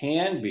involved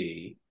can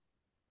be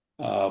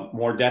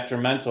more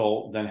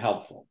detrimental than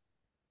helpful.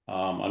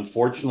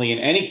 Unfortunately, in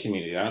any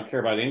community, I don't care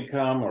about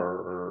income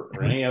or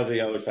any of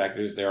the other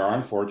factors, there are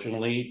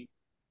unfortunately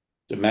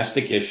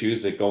domestic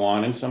issues that go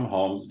on in some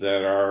homes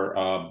that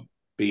are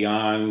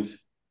beyond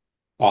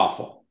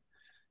awful.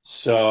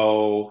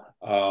 So,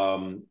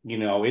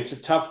 it's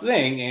a tough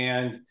thing.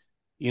 And,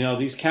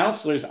 these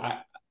counselors,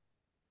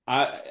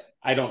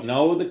 I don't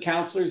know the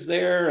counselors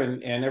there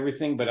and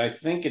everything, but I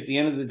think at the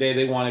end of the day,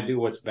 they want to do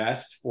what's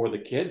best for the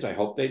kids. I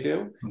hope they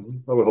do.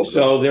 Mm-hmm. I would hope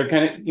so. They're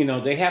kind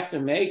of, they have to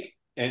make,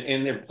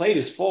 and their plate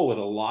is full with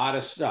a lot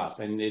of stuff.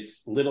 And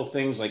it's little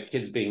things like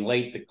kids being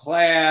late to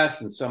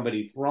class and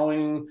somebody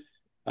throwing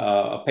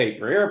a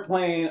paper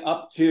airplane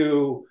up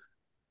to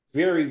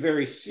very,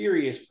 very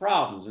serious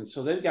problems. And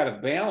so they've got to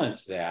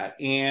balance that.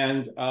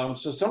 And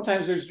so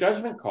sometimes there's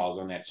judgment calls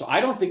on that. So I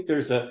don't think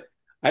there's a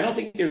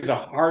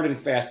hard and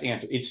fast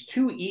answer. It's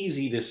too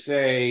easy to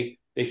say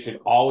they should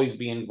always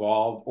be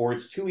involved, or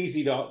it's too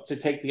easy to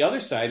take the other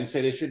side and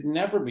say they should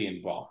never be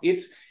involved.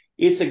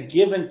 It's a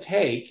give and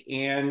take.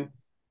 And,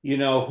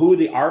 who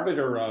the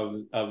arbiter of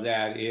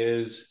that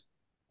is,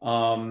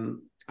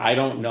 I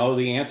don't know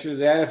the answer to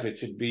that, if it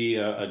should be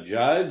a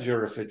judge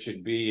or if it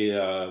should be,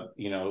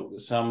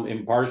 some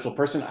impartial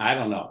person. I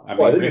don't know. I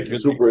think it's the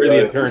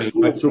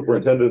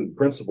superintendent and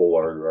principal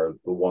are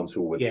the ones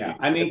who would. Yeah,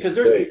 because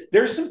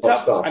there's some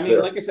tough.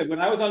 Like I said,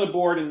 when I was on the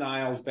board in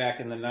Niles back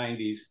in the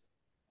 90s,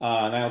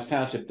 Niles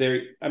Township,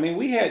 there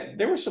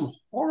were some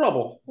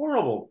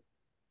horrible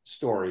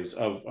stories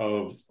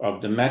of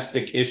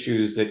domestic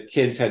issues that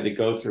kids had to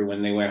go through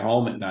when they went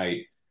home at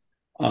night.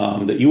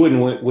 That you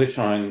wouldn't wish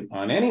on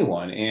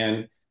anyone.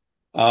 And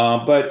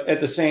but at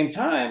the same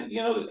time,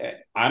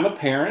 I'm a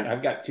parent.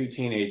 I've got 2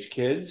 teenage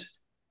kids.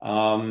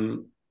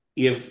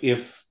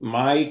 If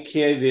my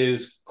kid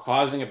is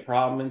causing a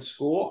problem in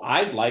school,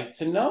 I'd like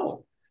to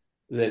know.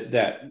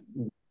 that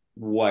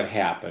what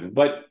happened.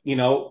 But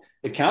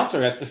the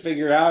counselor has to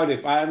figure out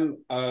if I'm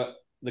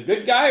the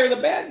good guy or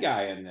the bad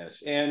guy in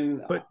this.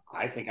 And But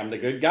I think I'm the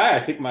good guy. I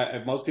think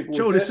most people would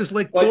Joe, say this it. is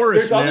Lake But Forest,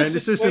 there's other man.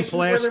 This isn't situations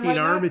where there Pulaski and might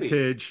not be.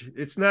 Armitage.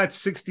 It's not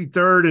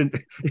 63rd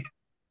and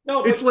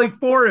No, it's Lake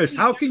Forest.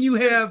 How can you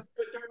have?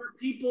 But there are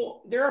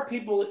people. There are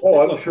people.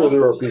 Oh, I'm Look, sure most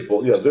there are people in Lake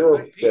people. Yeah, Forest there are are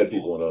good bad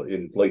people. people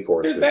in Lake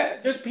Forest.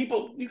 There's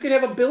people. You could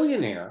have a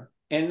billionaire,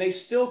 and they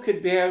still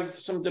could have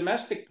some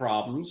domestic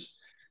problems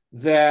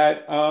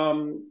that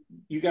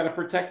you got to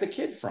protect the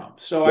kid from.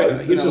 So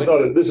Yeah, this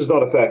is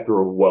not a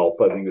factor of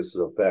wealth. I think this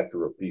is a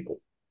factor of people.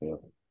 Yeah.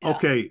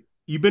 Okay,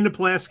 you been to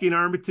Pulaski and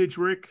Armitage,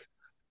 Rick?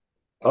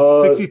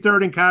 Uh,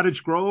 63rd and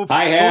Cottage Grove.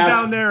 I Go have.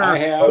 down there. I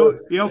have.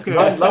 Yeah, okay.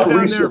 not Go down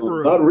recently. there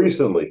for. Not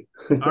recently.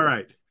 All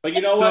right. But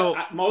you know So,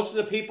 what? Most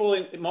of the people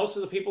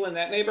in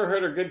that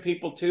neighborhood are good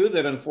people too.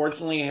 That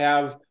unfortunately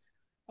have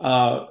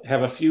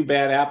a few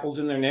bad apples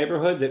in their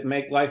neighborhood that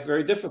make life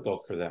very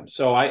difficult for them.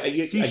 So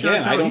see,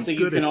 again, I Shauntel, don't he's think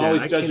you good can at that.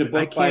 always judge a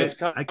book by its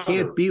I can't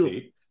cover.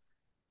 be.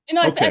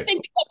 I Okay.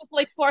 think because it's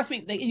Lake Forest,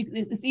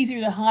 it's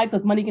easier to hide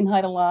because money can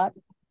hide a lot.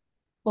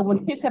 But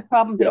when kids have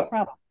problems, they have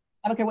problems.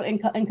 I don't care what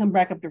income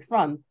bracket they're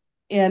from.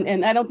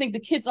 And I don't think the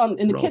kids on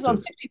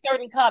 63rd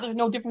and Cottage are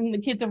no different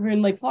than the kids over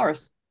in Lake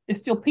Forest. They're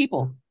still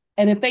people.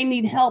 And if they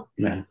need help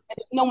and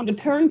there's no one to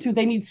turn to,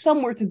 they need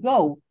somewhere to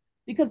go.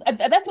 Because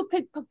that's what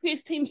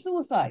creates teen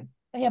suicide.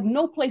 They have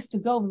no place to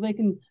go.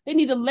 They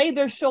need to lay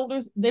their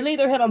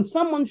head on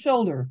someone's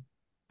shoulder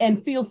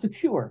and feel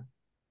secure.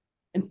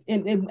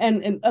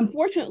 And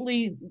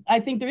unfortunately, I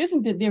think there's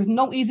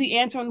no easy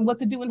answer on what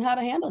to do and how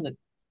to handle it.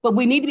 But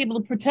we need to be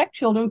able to protect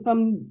children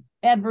from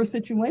adverse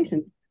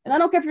situations. And I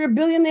don't care if you're a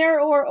billionaire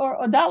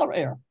or a dollar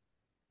heir.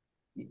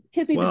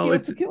 Kids need to feel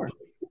secure.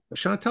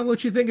 Shauntel,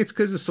 don't you think it's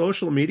because of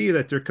social media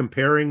that they're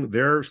comparing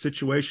their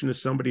situation to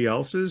somebody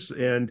else's?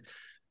 And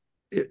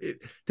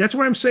that's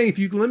what I'm saying. If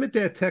you limit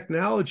that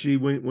technology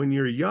when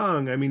you're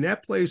young, I mean,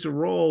 that plays a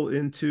role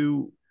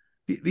into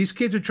these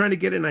kids are trying to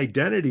get an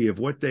identity of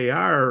what they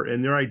are,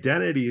 and their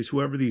identity is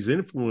whoever these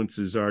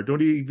influences are.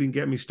 Don't even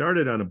get me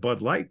started on a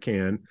Bud Light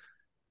can.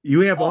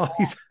 You have all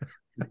these.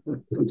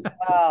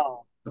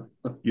 Wow.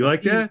 You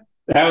like that?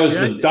 That was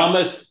the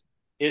dumbest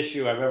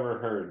issue I've ever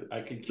heard.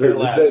 I could care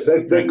less.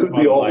 That could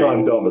be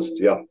all-time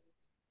dumbest. Yeah.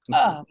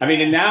 Oh. I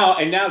mean, and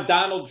now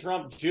Donald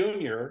Trump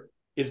Jr.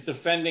 is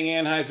defending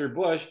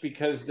Anheuser-Busch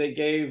because they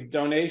gave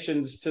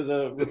donations to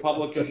the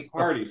Republican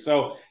Party.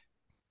 So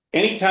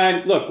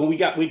anytime, look, when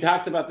we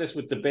talked about this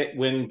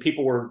when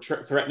people were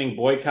threatening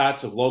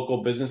boycotts of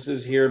local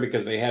businesses here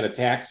because they had a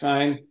tax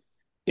sign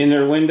in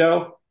their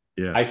window.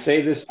 Yeah. I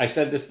said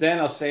this then,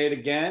 I'll say it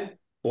again.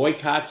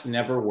 Boycotts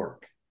never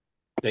work.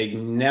 They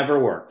never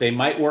work. They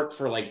might work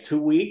for like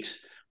 2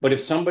 weeks, but if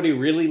somebody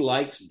really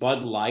likes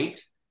Bud Light,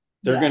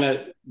 they're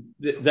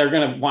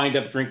gonna wind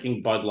up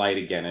drinking Bud Light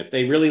again. If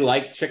they really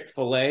like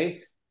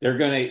Chick-fil-A, they're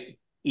gonna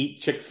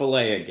eat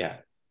Chick-fil-A again.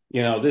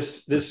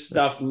 This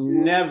stuff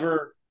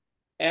never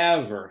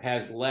ever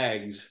has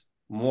legs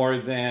more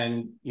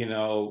than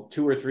 2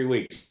 or 3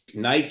 weeks.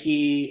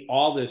 Nike,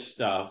 all this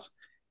stuff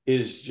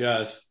is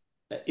just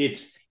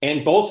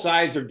and both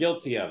sides are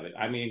guilty of it.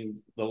 I mean,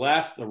 the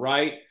left, the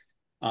right.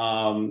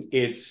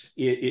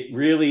 It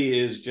really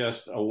is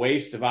just a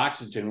waste of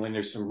oxygen when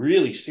there's some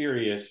really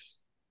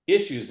serious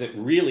issues that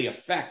really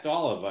affect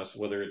all of us,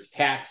 whether it's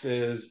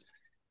taxes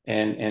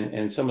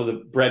and some of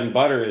the bread and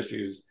butter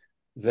issues.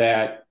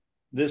 That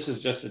this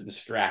is just a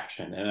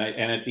distraction.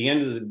 And at the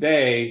end of the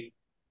day,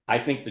 I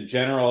think the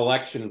general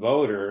election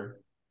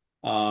voter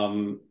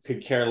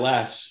could care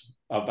less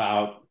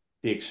about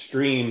the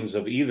extremes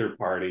of either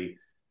party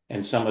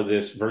and some of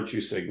this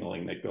virtue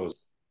signaling that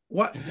goes.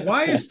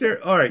 Why is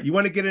there? All right, you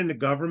want to get into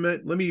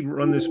government? Let me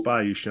run this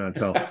by you,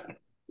 Shauntel.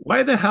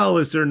 Why the hell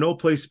is there no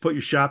place to put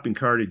your shopping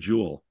cart at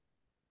Jewel?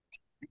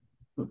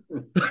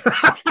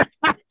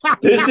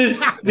 This is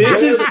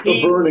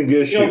the burning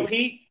issue.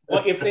 Pete.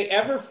 Well, if they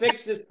ever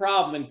fix this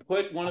problem and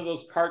put one of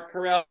those cart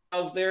corrals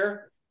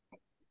there,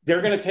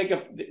 we're going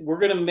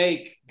to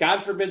make,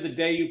 God forbid, the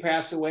day you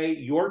pass away,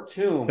 your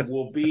tomb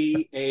will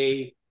be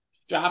a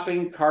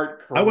shopping cart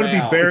corral. I want to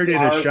be buried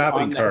in a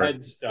shopping cart.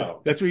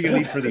 Headstone. That's what you can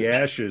leave for the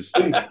ashes.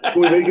 Can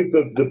we make it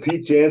the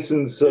Pete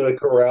Jansen's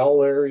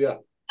corral area?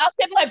 I'll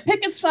take my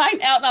picket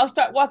sign out and I'll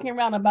start walking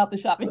around about the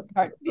shopping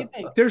cart. What do you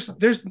think?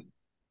 There's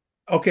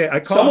okay. I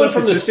call someone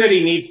from the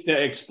city needs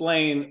to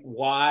explain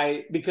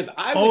why, because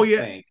I would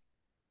think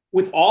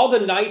with all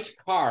the nice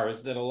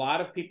cars that a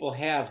lot of people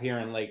have here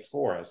in Lake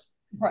Forest,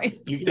 right?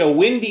 You get a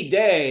windy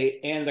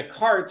day and the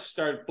carts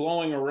start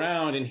blowing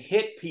around and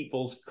hit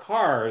people's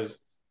cars.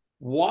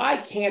 Why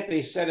can't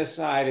they set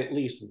aside at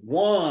least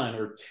 1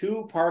 or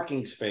 2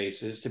 parking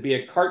spaces to be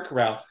a cart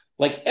corral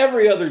like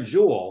every other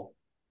Jewel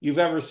you've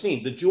ever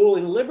seen? The Jewel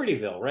in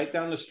Libertyville, right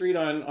down the street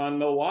on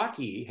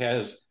Milwaukee,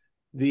 has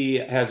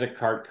a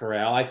cart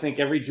corral. I think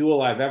every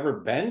Jewel I've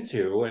ever been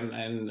to,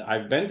 and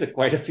I've been to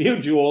quite a few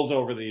Jewels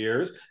over the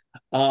years,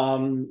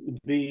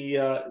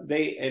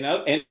 they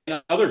and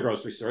other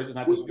grocery stores, it's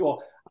not just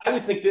Jewel. I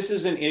would think this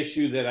is an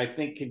issue that I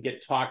think could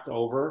get talked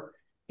over.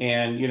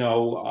 And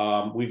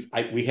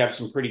we have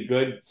some pretty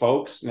good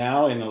folks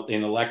now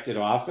in elected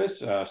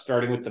office,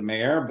 starting with the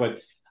mayor.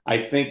 But I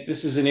think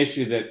this is an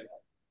issue that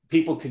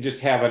people could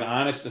just have an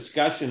honest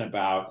discussion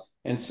about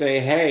and say,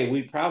 hey,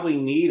 we probably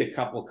need a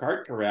couple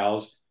cart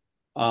corrals.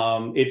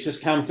 It's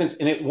just common sense,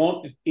 and it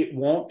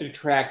won't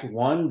detract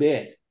one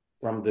bit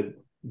from the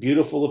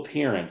beautiful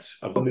appearance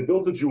of. When they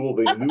built the Jewel,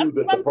 they knew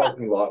that the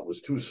parking lot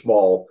was too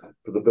small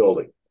for the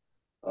building.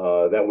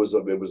 It was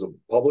a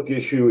public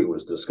issue. It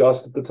was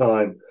discussed at the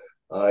time,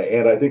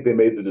 and I think they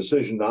made the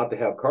decision not to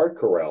have cart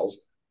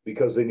corrals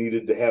because they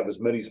needed to have as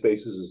many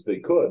spaces as they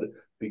could,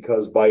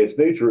 because by its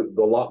nature,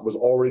 the lot was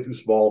already too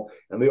small,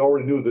 and they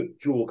already knew that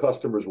Jewel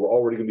customers were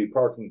already going to be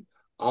parking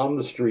on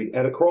the street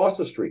and across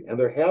the street. And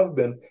there have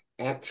been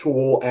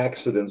actual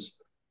accidents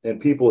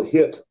and people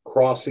hit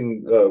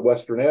crossing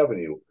Western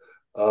Avenue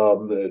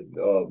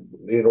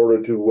in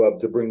order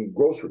to bring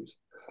groceries.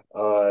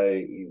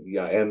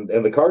 And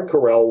the cart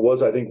corral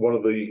was, I think, one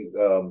of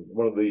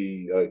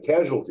the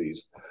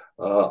casualties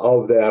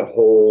of that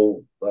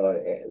whole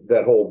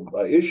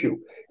issue.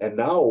 And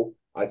now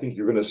I think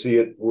you're going to see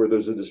it where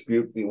there's a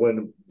dispute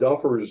when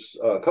Duffer's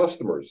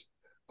customers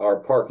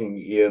are parking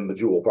in the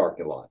Jewel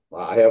parking lot.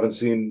 I haven't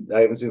seen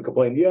a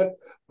complaint yet,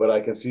 but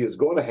I can see it's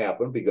going to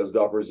happen because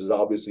Duffer's is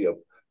obviously a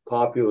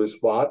popular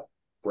spot.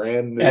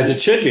 Brand new, as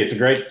it should be. It's a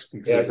great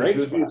spot.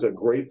 It's a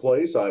great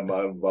place. I'm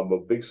a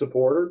big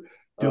supporter.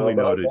 Duly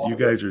noted. You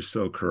guys are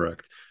so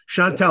correct.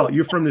 Shauntel,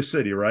 you're from the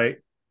city, right?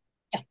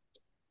 Yeah.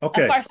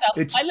 Okay. Far south.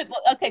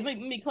 Let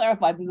me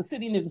clarify. The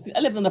city, I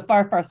live on the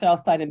far south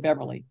side in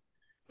Beverly.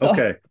 So,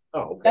 okay.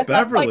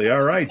 Beverly.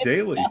 All right.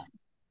 Daly. Yeah.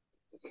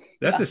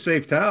 That's a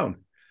safe town.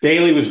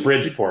 Daly was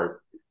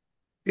Bridgeport.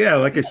 Yeah,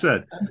 like I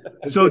said.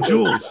 So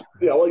Jules.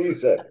 Yeah, like you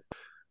said.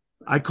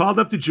 I called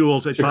up to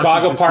Jules.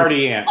 Chicago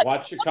Party Ant.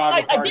 Watch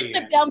Chicago Party Ant. I did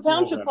live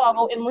downtown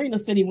Chicago in Marina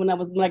City when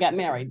I got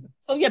married.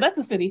 So yeah, that's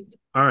a city.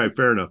 All right,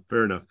 fair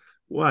enough.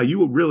 Wow,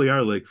 you really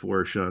are Lake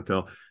Forest,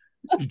 Shauntel.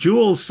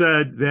 Jules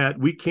said that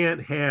we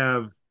can't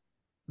have,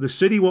 the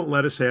city won't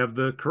let us have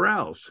the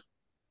corrals.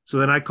 So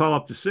then I call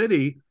up the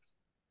city.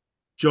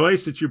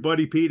 Joyce, it's your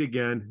buddy Pete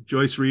again.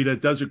 Joyce Rita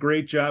does a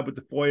great job with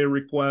the FOIA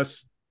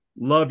requests.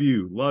 Love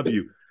you.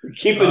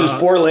 Keeping this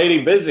poor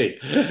lady busy.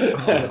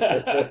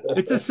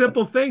 It's a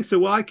simple thing. So,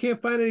 well, I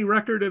can't find any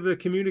record of the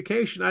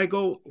communication. I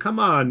go, come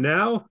on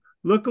now,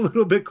 look a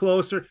little bit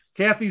closer.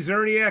 Kathy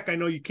Zerniak, I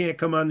know you can't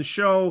come on the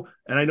show,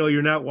 and I know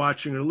you're not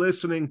watching or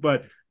listening,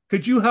 but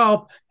could you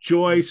help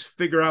Joyce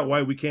figure out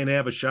why we can't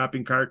have a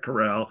shopping cart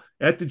corral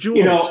at the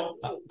Jewels?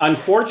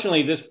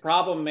 Unfortunately, this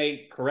problem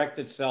may correct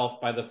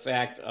itself by the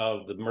fact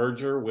of the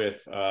merger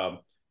with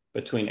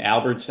between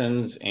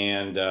Albertsons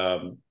and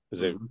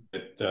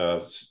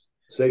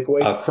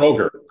Safeway?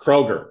 Kroger.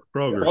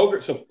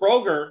 So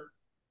Kroger,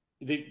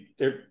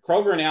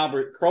 Kroger and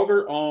Albert.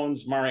 Kroger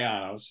owns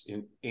Mariano's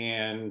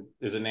and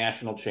is a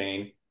national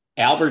chain.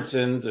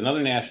 Albertsons,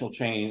 another national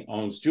chain,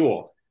 owns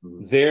Jewel.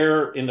 Mm-hmm.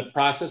 They're in the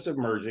process of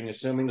merging,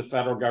 assuming the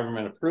federal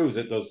government approves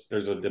it.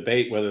 There's a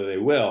debate whether they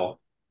will.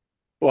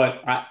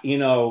 But,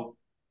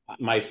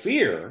 my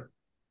fear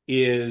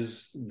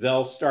is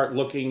they'll start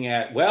looking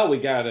at, well, we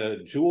got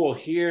a Jewel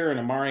here and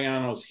a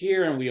Mariano's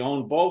here, and we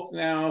own both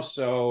now.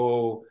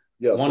 So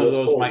one of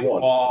those might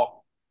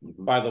fall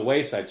by the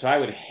wayside. So I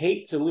would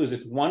hate to lose.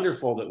 It's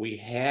wonderful that we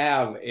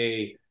have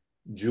a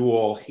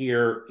Jewel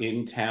here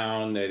in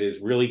town that is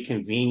really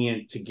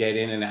convenient to get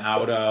in and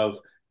out of.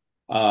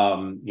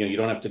 You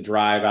don't have to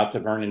drive out to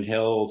Vernon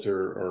Hills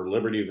or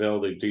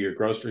Libertyville to do your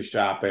grocery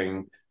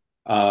shopping.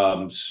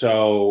 My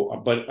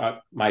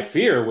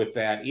fear with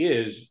that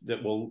is that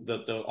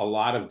a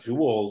lot of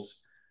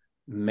Jewels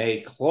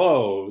may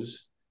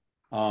close.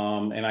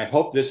 And I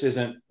hope this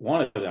isn't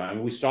one of them. I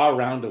mean, we saw a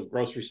round of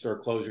grocery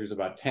store closures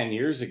about 10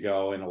 years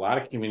ago, and a lot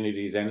of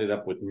communities ended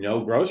up with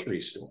no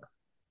grocery store.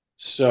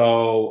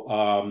 So,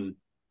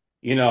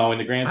 in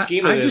the grand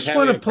scheme of this, I just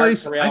want a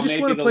place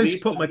to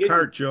put my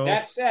cart, Joe.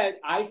 That said,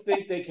 I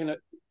think they can.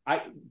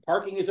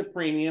 Parking is a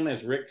premium,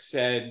 as Rick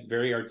said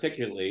very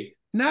articulately.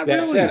 Not that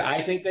really. said,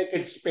 I think they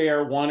could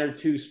spare one or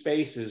two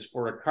spaces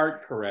for a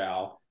cart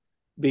corral.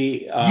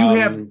 You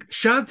have,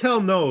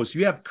 Shauntel knows,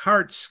 you have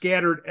carts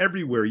scattered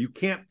everywhere. You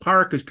can't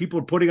park because people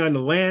are putting on the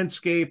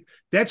landscape.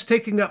 That's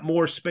taking up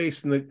more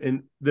space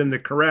than the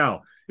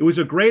corral. It was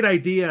a great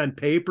idea on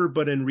paper,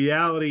 but in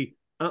reality,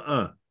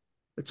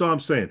 That's all I'm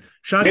saying.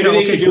 Shauntel, maybe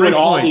they should do what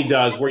Aldi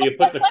does, where you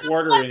put the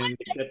quarter in and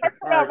get the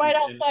cart right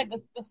outside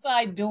the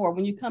side door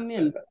when you come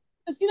in.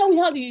 Because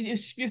how you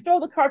throw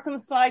the carts on the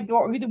side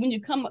door, or either when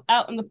you come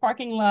out in the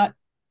parking lot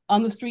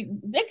on the street,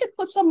 they could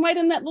put some right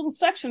in that little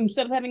section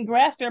instead of having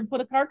grass there and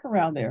put a cart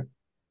corral there.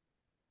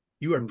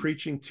 You are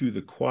preaching to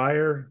the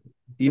choir,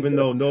 even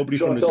though nobody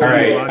from the city. All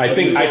right, I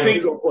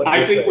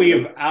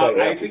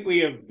think we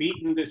have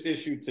beaten this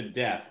issue to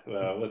death.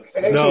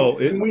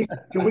 Can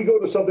we go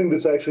to something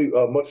that's actually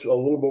a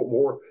little bit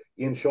more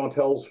in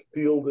Shauntel's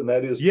field, and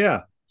that is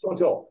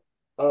Shauntel.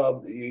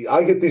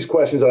 I get these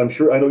questions. I'm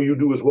sure I know you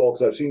do as well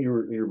because I've seen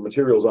your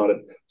materials on it.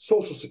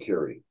 Social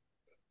Security.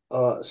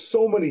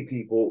 So many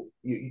people.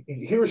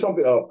 Here's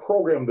something a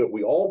program that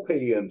we all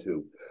pay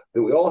into,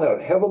 that we all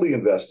have heavily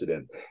invested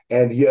in,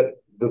 and yet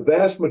the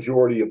vast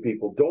majority of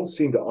people don't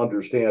seem to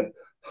understand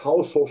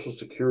how Social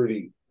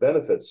Security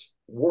benefits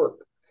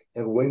work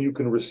and when you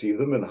can receive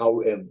them and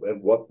how and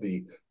what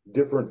the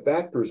different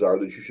factors are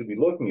that you should be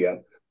looking at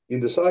in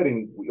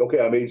deciding,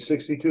 okay, I'm age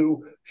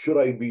 62. Should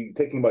I be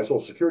taking my Social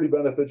Security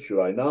benefits?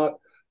 Should I not?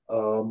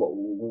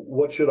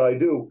 What should I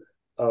do?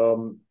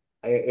 And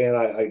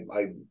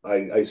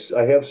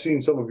I have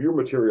seen some of your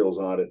materials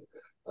on it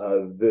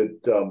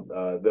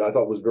that I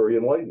thought was very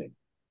enlightening.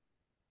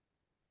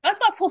 I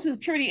thought Social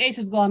Security age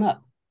has gone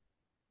up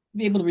to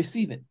be able to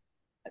receive it.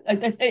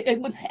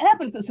 What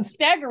happens is a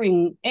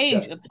staggering age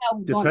Yes, of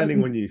how Depending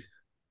long, when you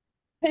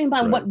depending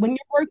on right. what when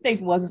your birth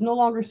date was, it's no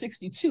longer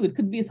 62. It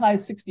could be as high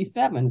as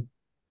 67.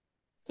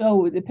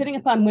 So depending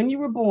upon when you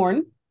were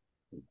born,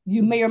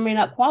 you may or may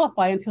not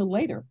qualify until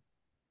later.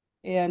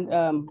 And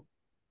why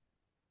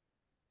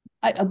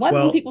wouldn't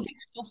Well, people take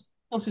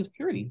Social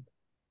Security?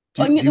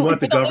 do, do you want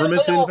the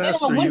government to They don't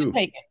invest know or when to you?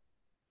 take it.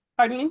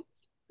 Pardon me?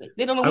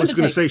 They don't know I when was to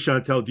going to take say,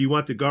 it. Shauntel, do you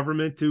want the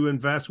government to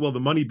invest? Well, the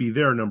money be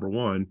there, number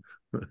one.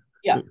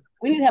 Yeah.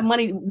 We need to have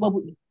money.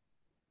 Well,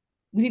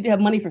 we need to have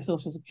money for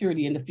Social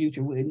Security in the future.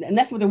 And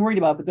that's what they're worried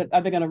about.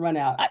 Are they going to run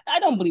out? I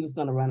don't believe it's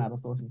going to run out of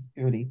Social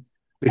Security.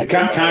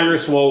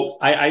 Congress will.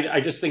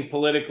 I just think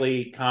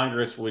politically,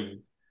 Congress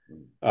would,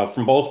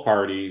 from both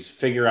parties,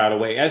 figure out a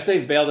way, as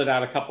they've bailed it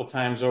out a couple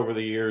times over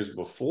the years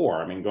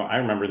before. I mean, I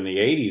remember in the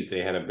 '80s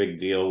they had a big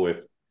deal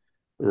with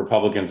the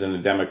Republicans and the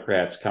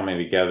Democrats coming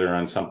together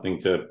on something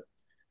to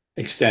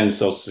extend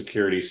Social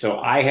Security. So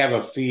I have a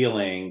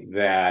feeling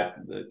that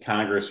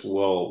Congress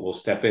will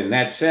step in.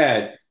 That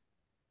said,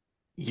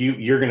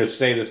 you're going to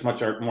say this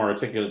much more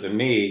articulate than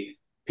me.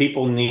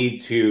 People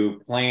need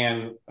to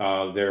plan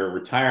their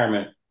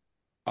retirement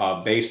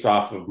based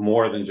off of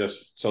more than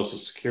just Social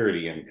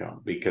Security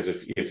income. Because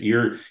if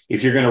you're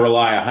going to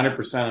rely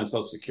 100% on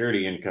Social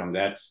Security income,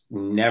 that's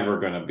never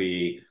going to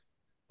be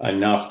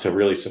enough to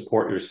really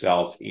support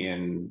yourself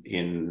in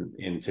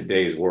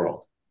today's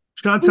world.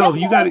 We have Chantel, to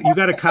you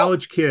got a so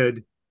college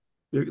kid.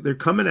 They're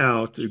coming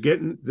out. They're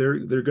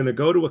going to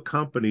go to a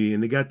company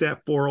and they got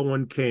that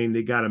 401k and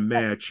they got a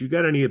match. You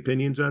got any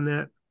opinions on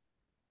that?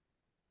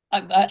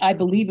 I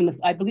believe in this.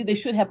 I believe they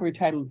should have a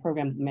retirement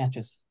program that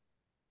matches.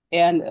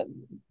 And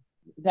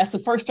that's the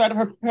first start of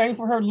her preparing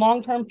for her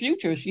long-term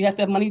future. She has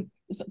to have money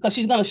because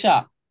she's going to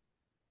shop.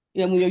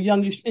 You know, when you're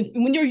young,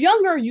 when you're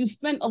younger, you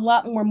spend a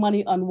lot more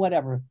money on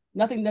whatever,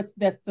 nothing that's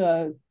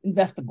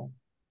investable.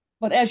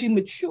 But as you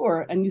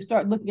mature and you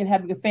start looking at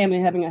having a family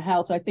and having a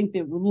house, I think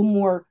they're a little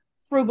more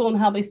frugal in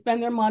how they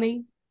spend their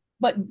money.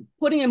 But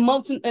putting in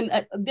multi,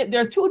 and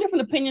there are two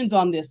different opinions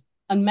on this,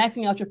 on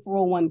maxing out your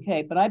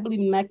 401k. But I believe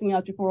in maxing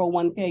out your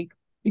 401k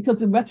because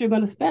the rest you're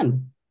going to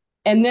spend.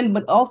 And then,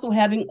 but also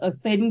having a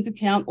savings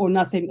account or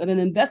not saving, an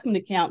investment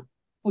account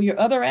for your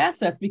other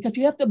assets because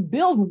you have to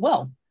build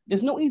wealth.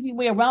 There's no easy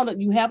way around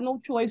it. You have no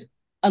choice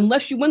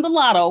unless you win the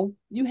lotto.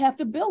 You have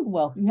to build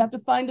wealth. You have to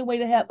find a way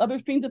to have other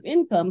streams of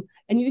income,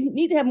 and you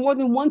need to have more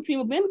than one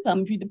stream of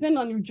income. If you depend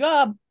on your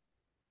job,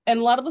 and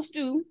a lot of us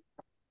do,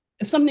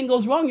 if something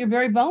goes wrong, you're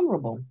very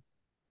vulnerable.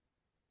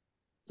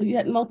 So you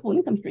had multiple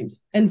income streams,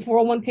 and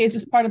 401k is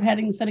just part of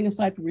setting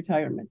aside for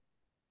retirement.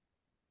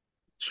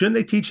 Shouldn't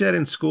they teach that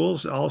in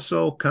schools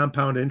also,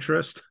 compound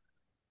interest?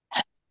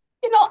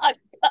 You know,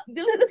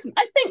 listen.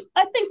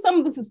 I think some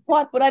of this is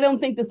taught, but I don't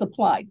think this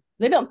applied.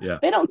 Yeah.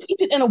 They don't teach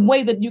it in a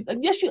way that you.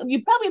 Yes,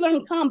 you probably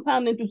learn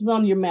compound interest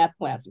on your math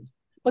classes,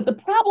 but the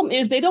problem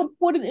is they don't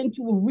put it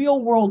into a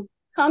real world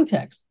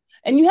context,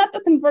 and you have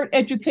to convert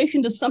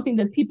education to something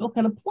that people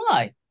can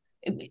apply.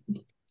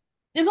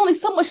 There's only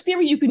so much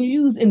theory you can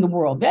use in the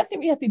world. That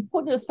theory has to be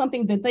put into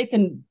something that they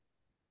can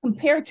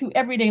compare to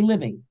everyday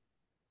living.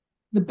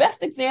 The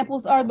best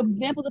examples are the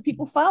examples that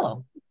people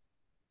follow.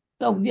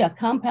 So yeah,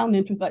 compound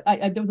interest.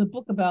 There was a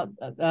book about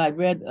I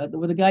read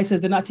where the guy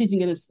says they're not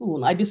teaching it in school,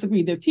 and I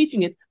disagree. They're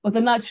teaching it, but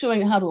they're not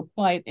showing how to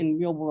apply it in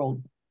real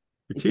world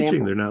They're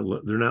teaching.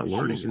 examples. They're not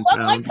learning in Plug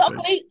my town.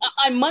 company,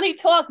 I Money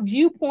Talk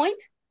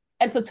Viewpoint,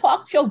 and it's a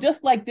talk show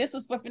just like this.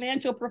 Is for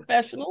financial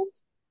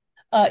professionals.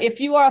 If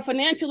you are a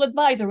financial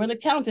advisor, an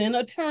accountant, an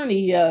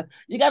attorney,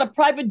 you got a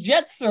private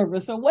jet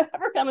service or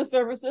whatever kind of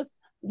services,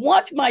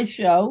 watch my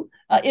show.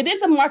 It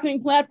is a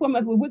marketing platform.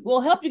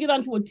 We'll help you get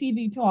onto a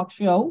TV talk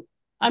show.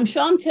 I'm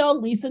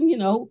Shauntel Leeson. You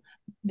know,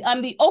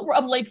 I'm the Oprah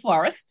of Lake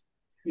Forest.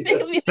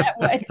 Think of me that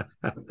way.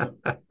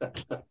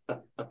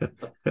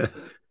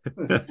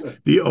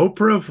 The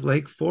Oprah of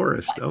Lake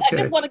Forest. I Okay.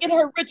 just want to get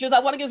her riches.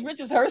 I want to get as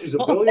rich as her. She's a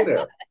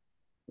billionaire.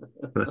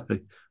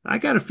 I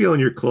got a feeling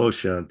you're close,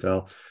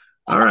 Shauntel.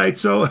 All right.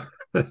 So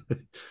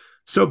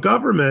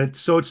government.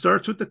 So it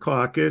starts with the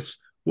caucus.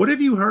 What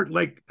have you heard?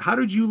 Like, how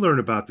did you learn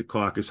about the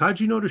caucus? How'd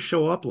you know to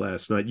show up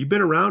last night? You've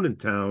been around in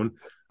town.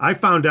 I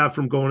found out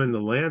from going in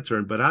the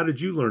Lantern, but how did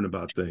you learn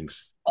about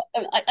things?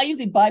 I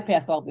usually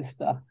bypass all this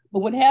stuff. But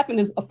what happened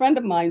is a friend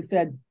of mine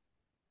said,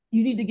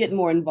 you need to get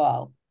more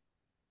involved.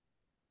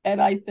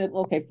 And I said,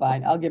 okay,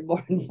 fine, I'll get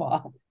more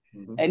involved.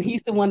 Mm-hmm. And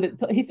he's the one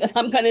that he said,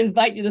 I'm going to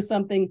invite you to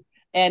something.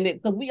 And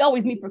because we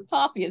always meet for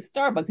coffee at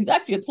Starbucks. He's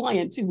actually a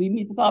client too. We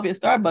meet for coffee at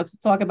Starbucks to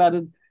talk about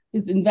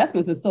his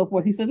investments and so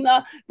forth. He said,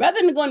 no, rather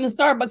than going to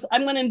Starbucks,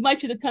 I'm going to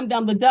invite you to come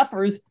down the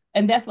Duffers.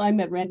 And that's when I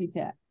met Randy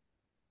Tack.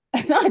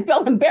 And I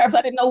felt embarrassed.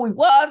 I didn't know who he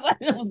was. I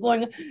didn't know what was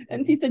going on.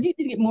 And he said, you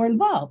need to get more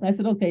involved. And I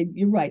said, okay,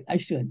 you're right. I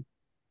should.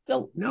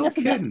 So no that's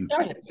kidding.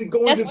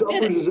 Going to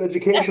Duffers is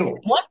educational.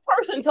 One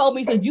person told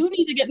me, he said, you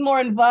need to get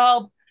more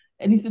involved.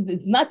 And he said,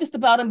 it's not just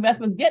about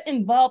investments. Get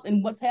involved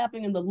in what's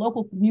happening in the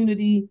local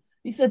community.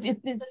 He said, if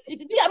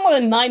we got more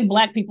than 9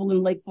 Black people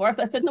in Lake Forest.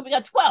 I said, no, we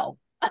got 12.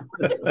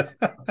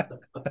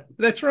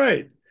 That's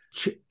right.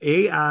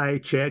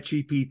 AI,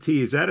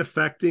 ChatGPT, is that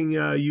affecting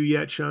you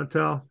yet,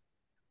 Shauntel?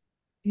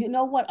 You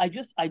know what? I'm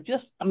going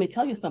to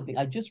tell you something.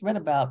 I'm just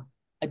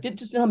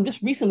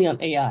recently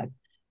on AI.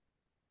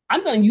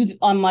 I'm going to use it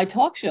on my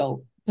talk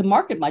show to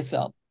market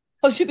myself.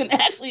 Because you can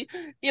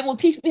it will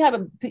teach me how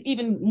to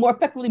even more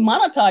effectively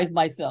monetize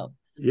myself.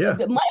 Yeah.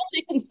 My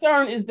only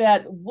concern is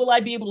that, will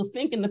I be able to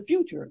think in the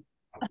future?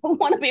 I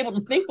want to be able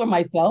to think for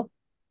myself.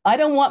 I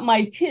don't want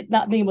my kid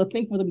not being able to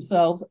think for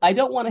themselves. I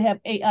don't want to have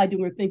AI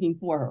doing her thinking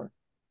for her.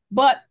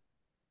 But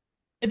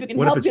if it can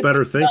help. What if it's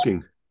better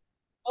thinking?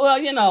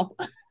 Well,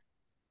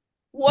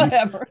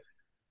 whatever.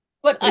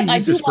 But I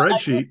use a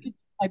spreadsheet.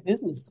 My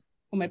business,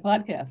 for my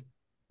podcast,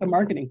 for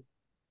marketing.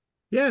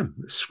 Yeah,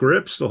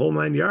 scripts, the whole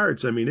 9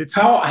 yards. I mean, it's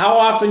how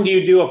often do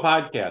you do a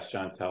podcast,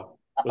 Shauntel?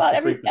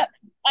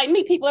 I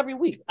meet people every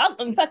week.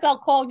 In fact, I'll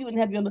call you and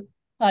have you on the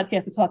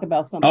podcast to talk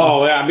about something.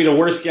 Oh, yeah, the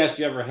worst guest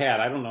you ever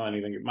had. I don't know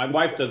anything. My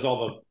wife does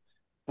all the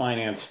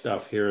finance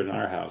stuff here in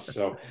our house,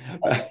 so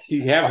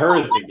you have her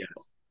as the guest.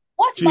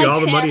 All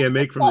the money I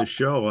make from the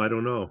show, I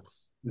don't know.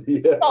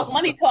 It's called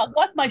Money Talk.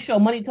 Watch my show,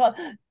 Money Talk.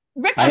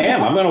 Rick, I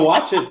am. I'm going to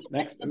watch it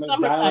next. I'm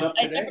going to dial it up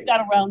today. I never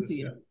got around to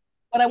you.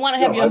 But I want to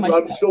have you on my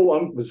show.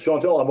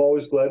 Shauntel, I'm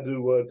always glad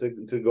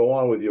to go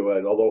on with you.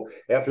 Although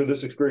after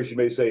this experience, you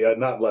may say,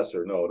 not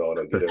lesser. No.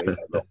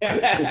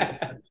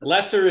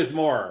 Lesser is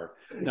more.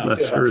 No,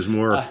 lesser is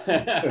more.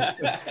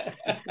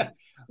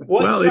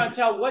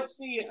 Shauntel,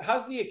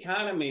 how's the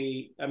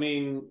economy? I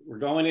mean, we're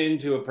going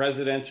into a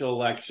presidential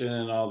election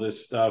and all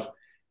this stuff.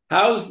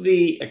 How's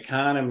the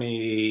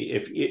economy?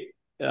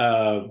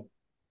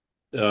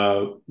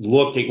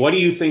 Looking, what do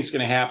you think is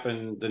going to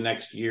happen the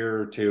next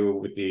year or two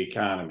with the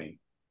economy?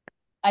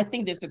 I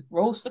think there's the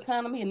gross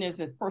economy and there's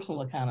the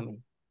personal economy.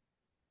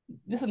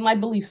 This is my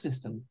belief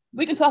system.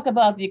 We can talk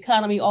about the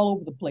economy all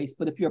over the place,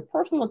 but if your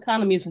personal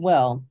economy is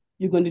well,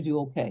 you're going to do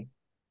okay.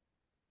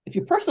 If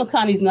your personal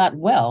economy is not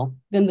well,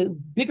 then the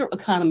bigger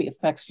economy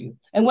affects you.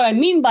 And what I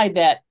mean by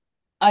that,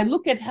 I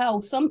look at how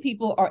some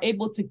people are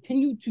able to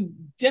continue to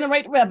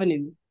generate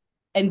revenue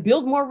and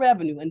build more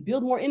revenue and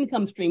build more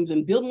income streams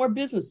and build more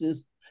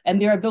businesses.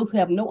 And there are those who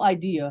have no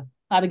idea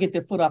how to get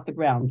their foot off the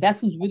ground. That's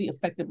who's really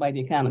affected by the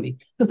economy.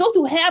 Because those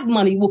who have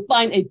money will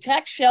find a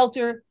tax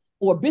shelter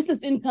or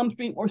business income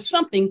stream or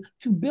something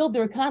to build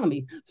their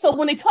economy. So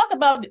when they talk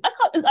about, I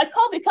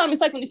call the economy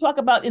like when they talk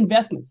about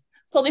investments.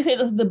 So they say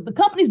the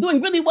company's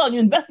doing really well, you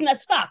invest in that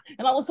stock,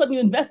 and all of a sudden you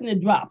invest and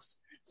it drops.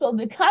 So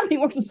the economy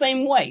works the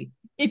same way.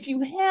 If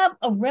you have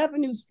a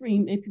revenue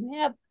stream, if you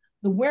have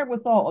the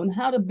wherewithal on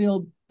how to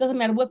build, doesn't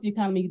matter what the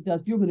economy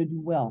does, you're going to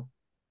do well.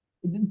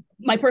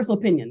 My personal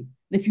opinion.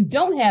 If you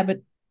don't have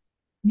it,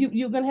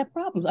 you're going to have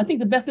problems. I think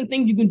the best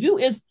thing you can do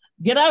is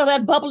get out of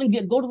that bubble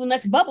and go to the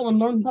next bubble and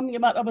learn something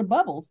about other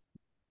bubbles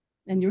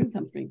and your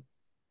income stream.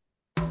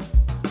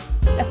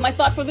 That's my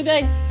thought for the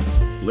day.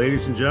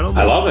 Ladies and gentlemen.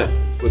 I love it.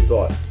 Good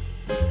thought.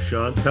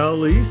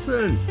 Shauntel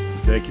Leeson,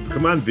 thank you for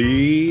coming on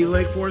the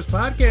Lake Forest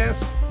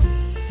Podcast.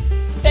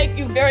 Thank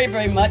you very,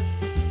 very much.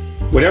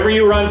 Whatever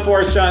you run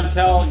for,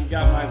 Shauntel, you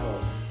got my vote.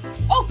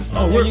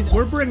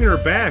 We're bringing her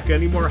back.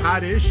 Any more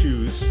hot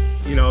issues,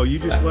 you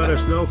just let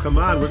us know. Come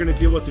on, we're going to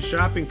deal with the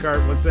shopping cart.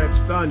 Once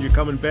that's done, you're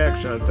coming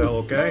back,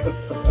 Shauntel, okay?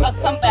 I'll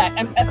come back.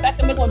 In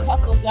fact, I'm going to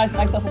talk to those guys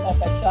myself about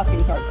that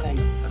shopping cart thing.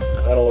 I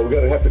don't know. We're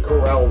going to have to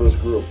corral this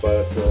group,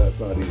 but it's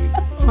not easy.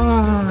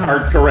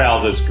 Hard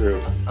corral this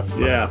group.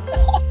 Yeah.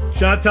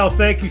 Shauntel,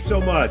 thank you so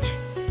much.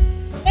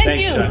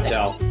 Thanks,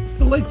 Shauntel.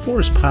 The Lake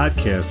Forest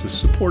Podcast is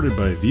supported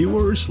by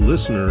viewers,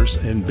 listeners,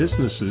 and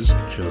businesses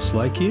just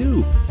like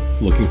you.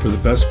 Looking for the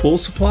best pool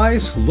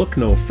supplies? Look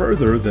no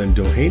further than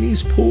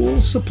Dohany's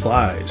Pool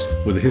Supplies.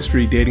 With a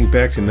history dating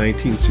back to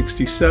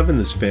 1967,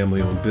 this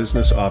family-owned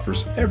business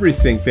offers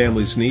everything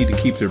families need to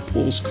keep their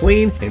pools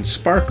clean and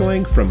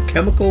sparkling, from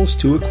chemicals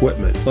to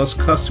equipment. Plus,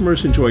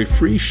 customers enjoy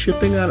free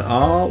shipping on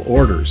all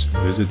orders.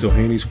 Visit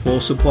Dohany's Pool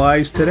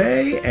Supplies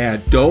today at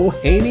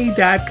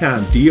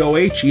doheny.com,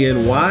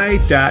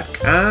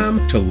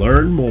 DOHENY.com, to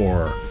learn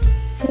more.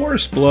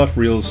 Forest Bluff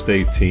Real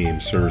Estate Team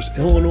serves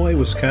Illinois,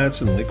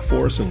 Wisconsin, Lake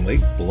Forest, and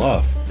Lake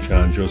Bluff.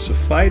 John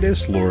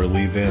Josephitis, Laura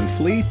Lee Van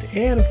Fleet,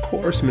 and of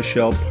course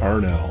Michelle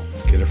Parnell.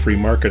 Get a free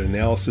market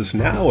analysis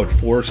now at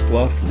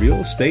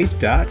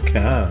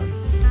forestbluffrealestate.com.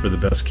 For the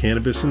best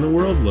cannabis in the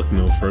world, look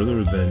no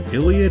further than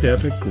Iliad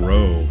Epic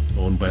Grow.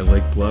 Owned by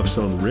Lake Bluff's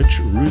own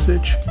Rich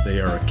Ruzich, they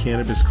are a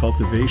cannabis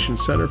cultivation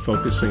center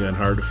focusing on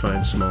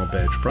hard-to-find small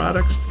batch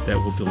products that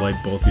will delight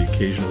both the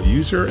occasional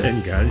user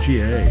and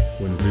ganjier.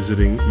 When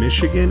visiting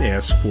Michigan,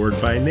 ask for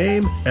it by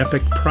name.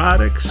 Epic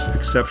Products,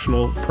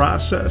 exceptional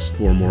process.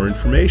 For more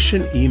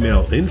information,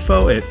 email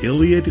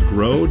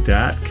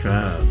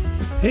info@iliadgrow.com.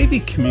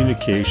 Havey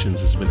Communications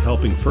has been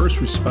helping first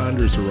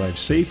responders arrive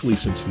safely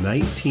since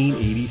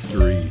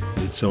 1983.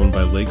 It's owned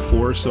by Lake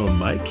Forest's own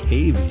Mike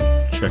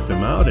Havey. Check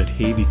them out at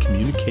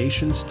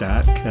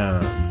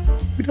haveycommunications.com.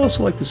 We'd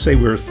also like to say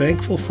we're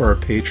thankful for our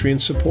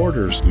Patreon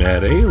supporters,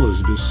 Matt A.,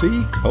 Elizabeth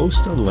C.,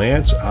 Costa,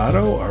 Lance,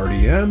 Otto,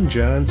 RDM,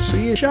 John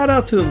C. Shout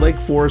out to the Lake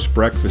Forest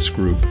Breakfast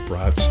Group,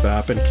 Broad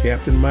Stop and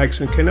Captain Mike's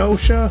in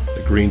Kenosha,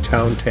 the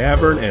Greentown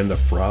Tavern, and the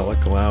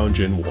Frolic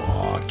Lounge in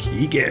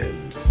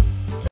Waukegan.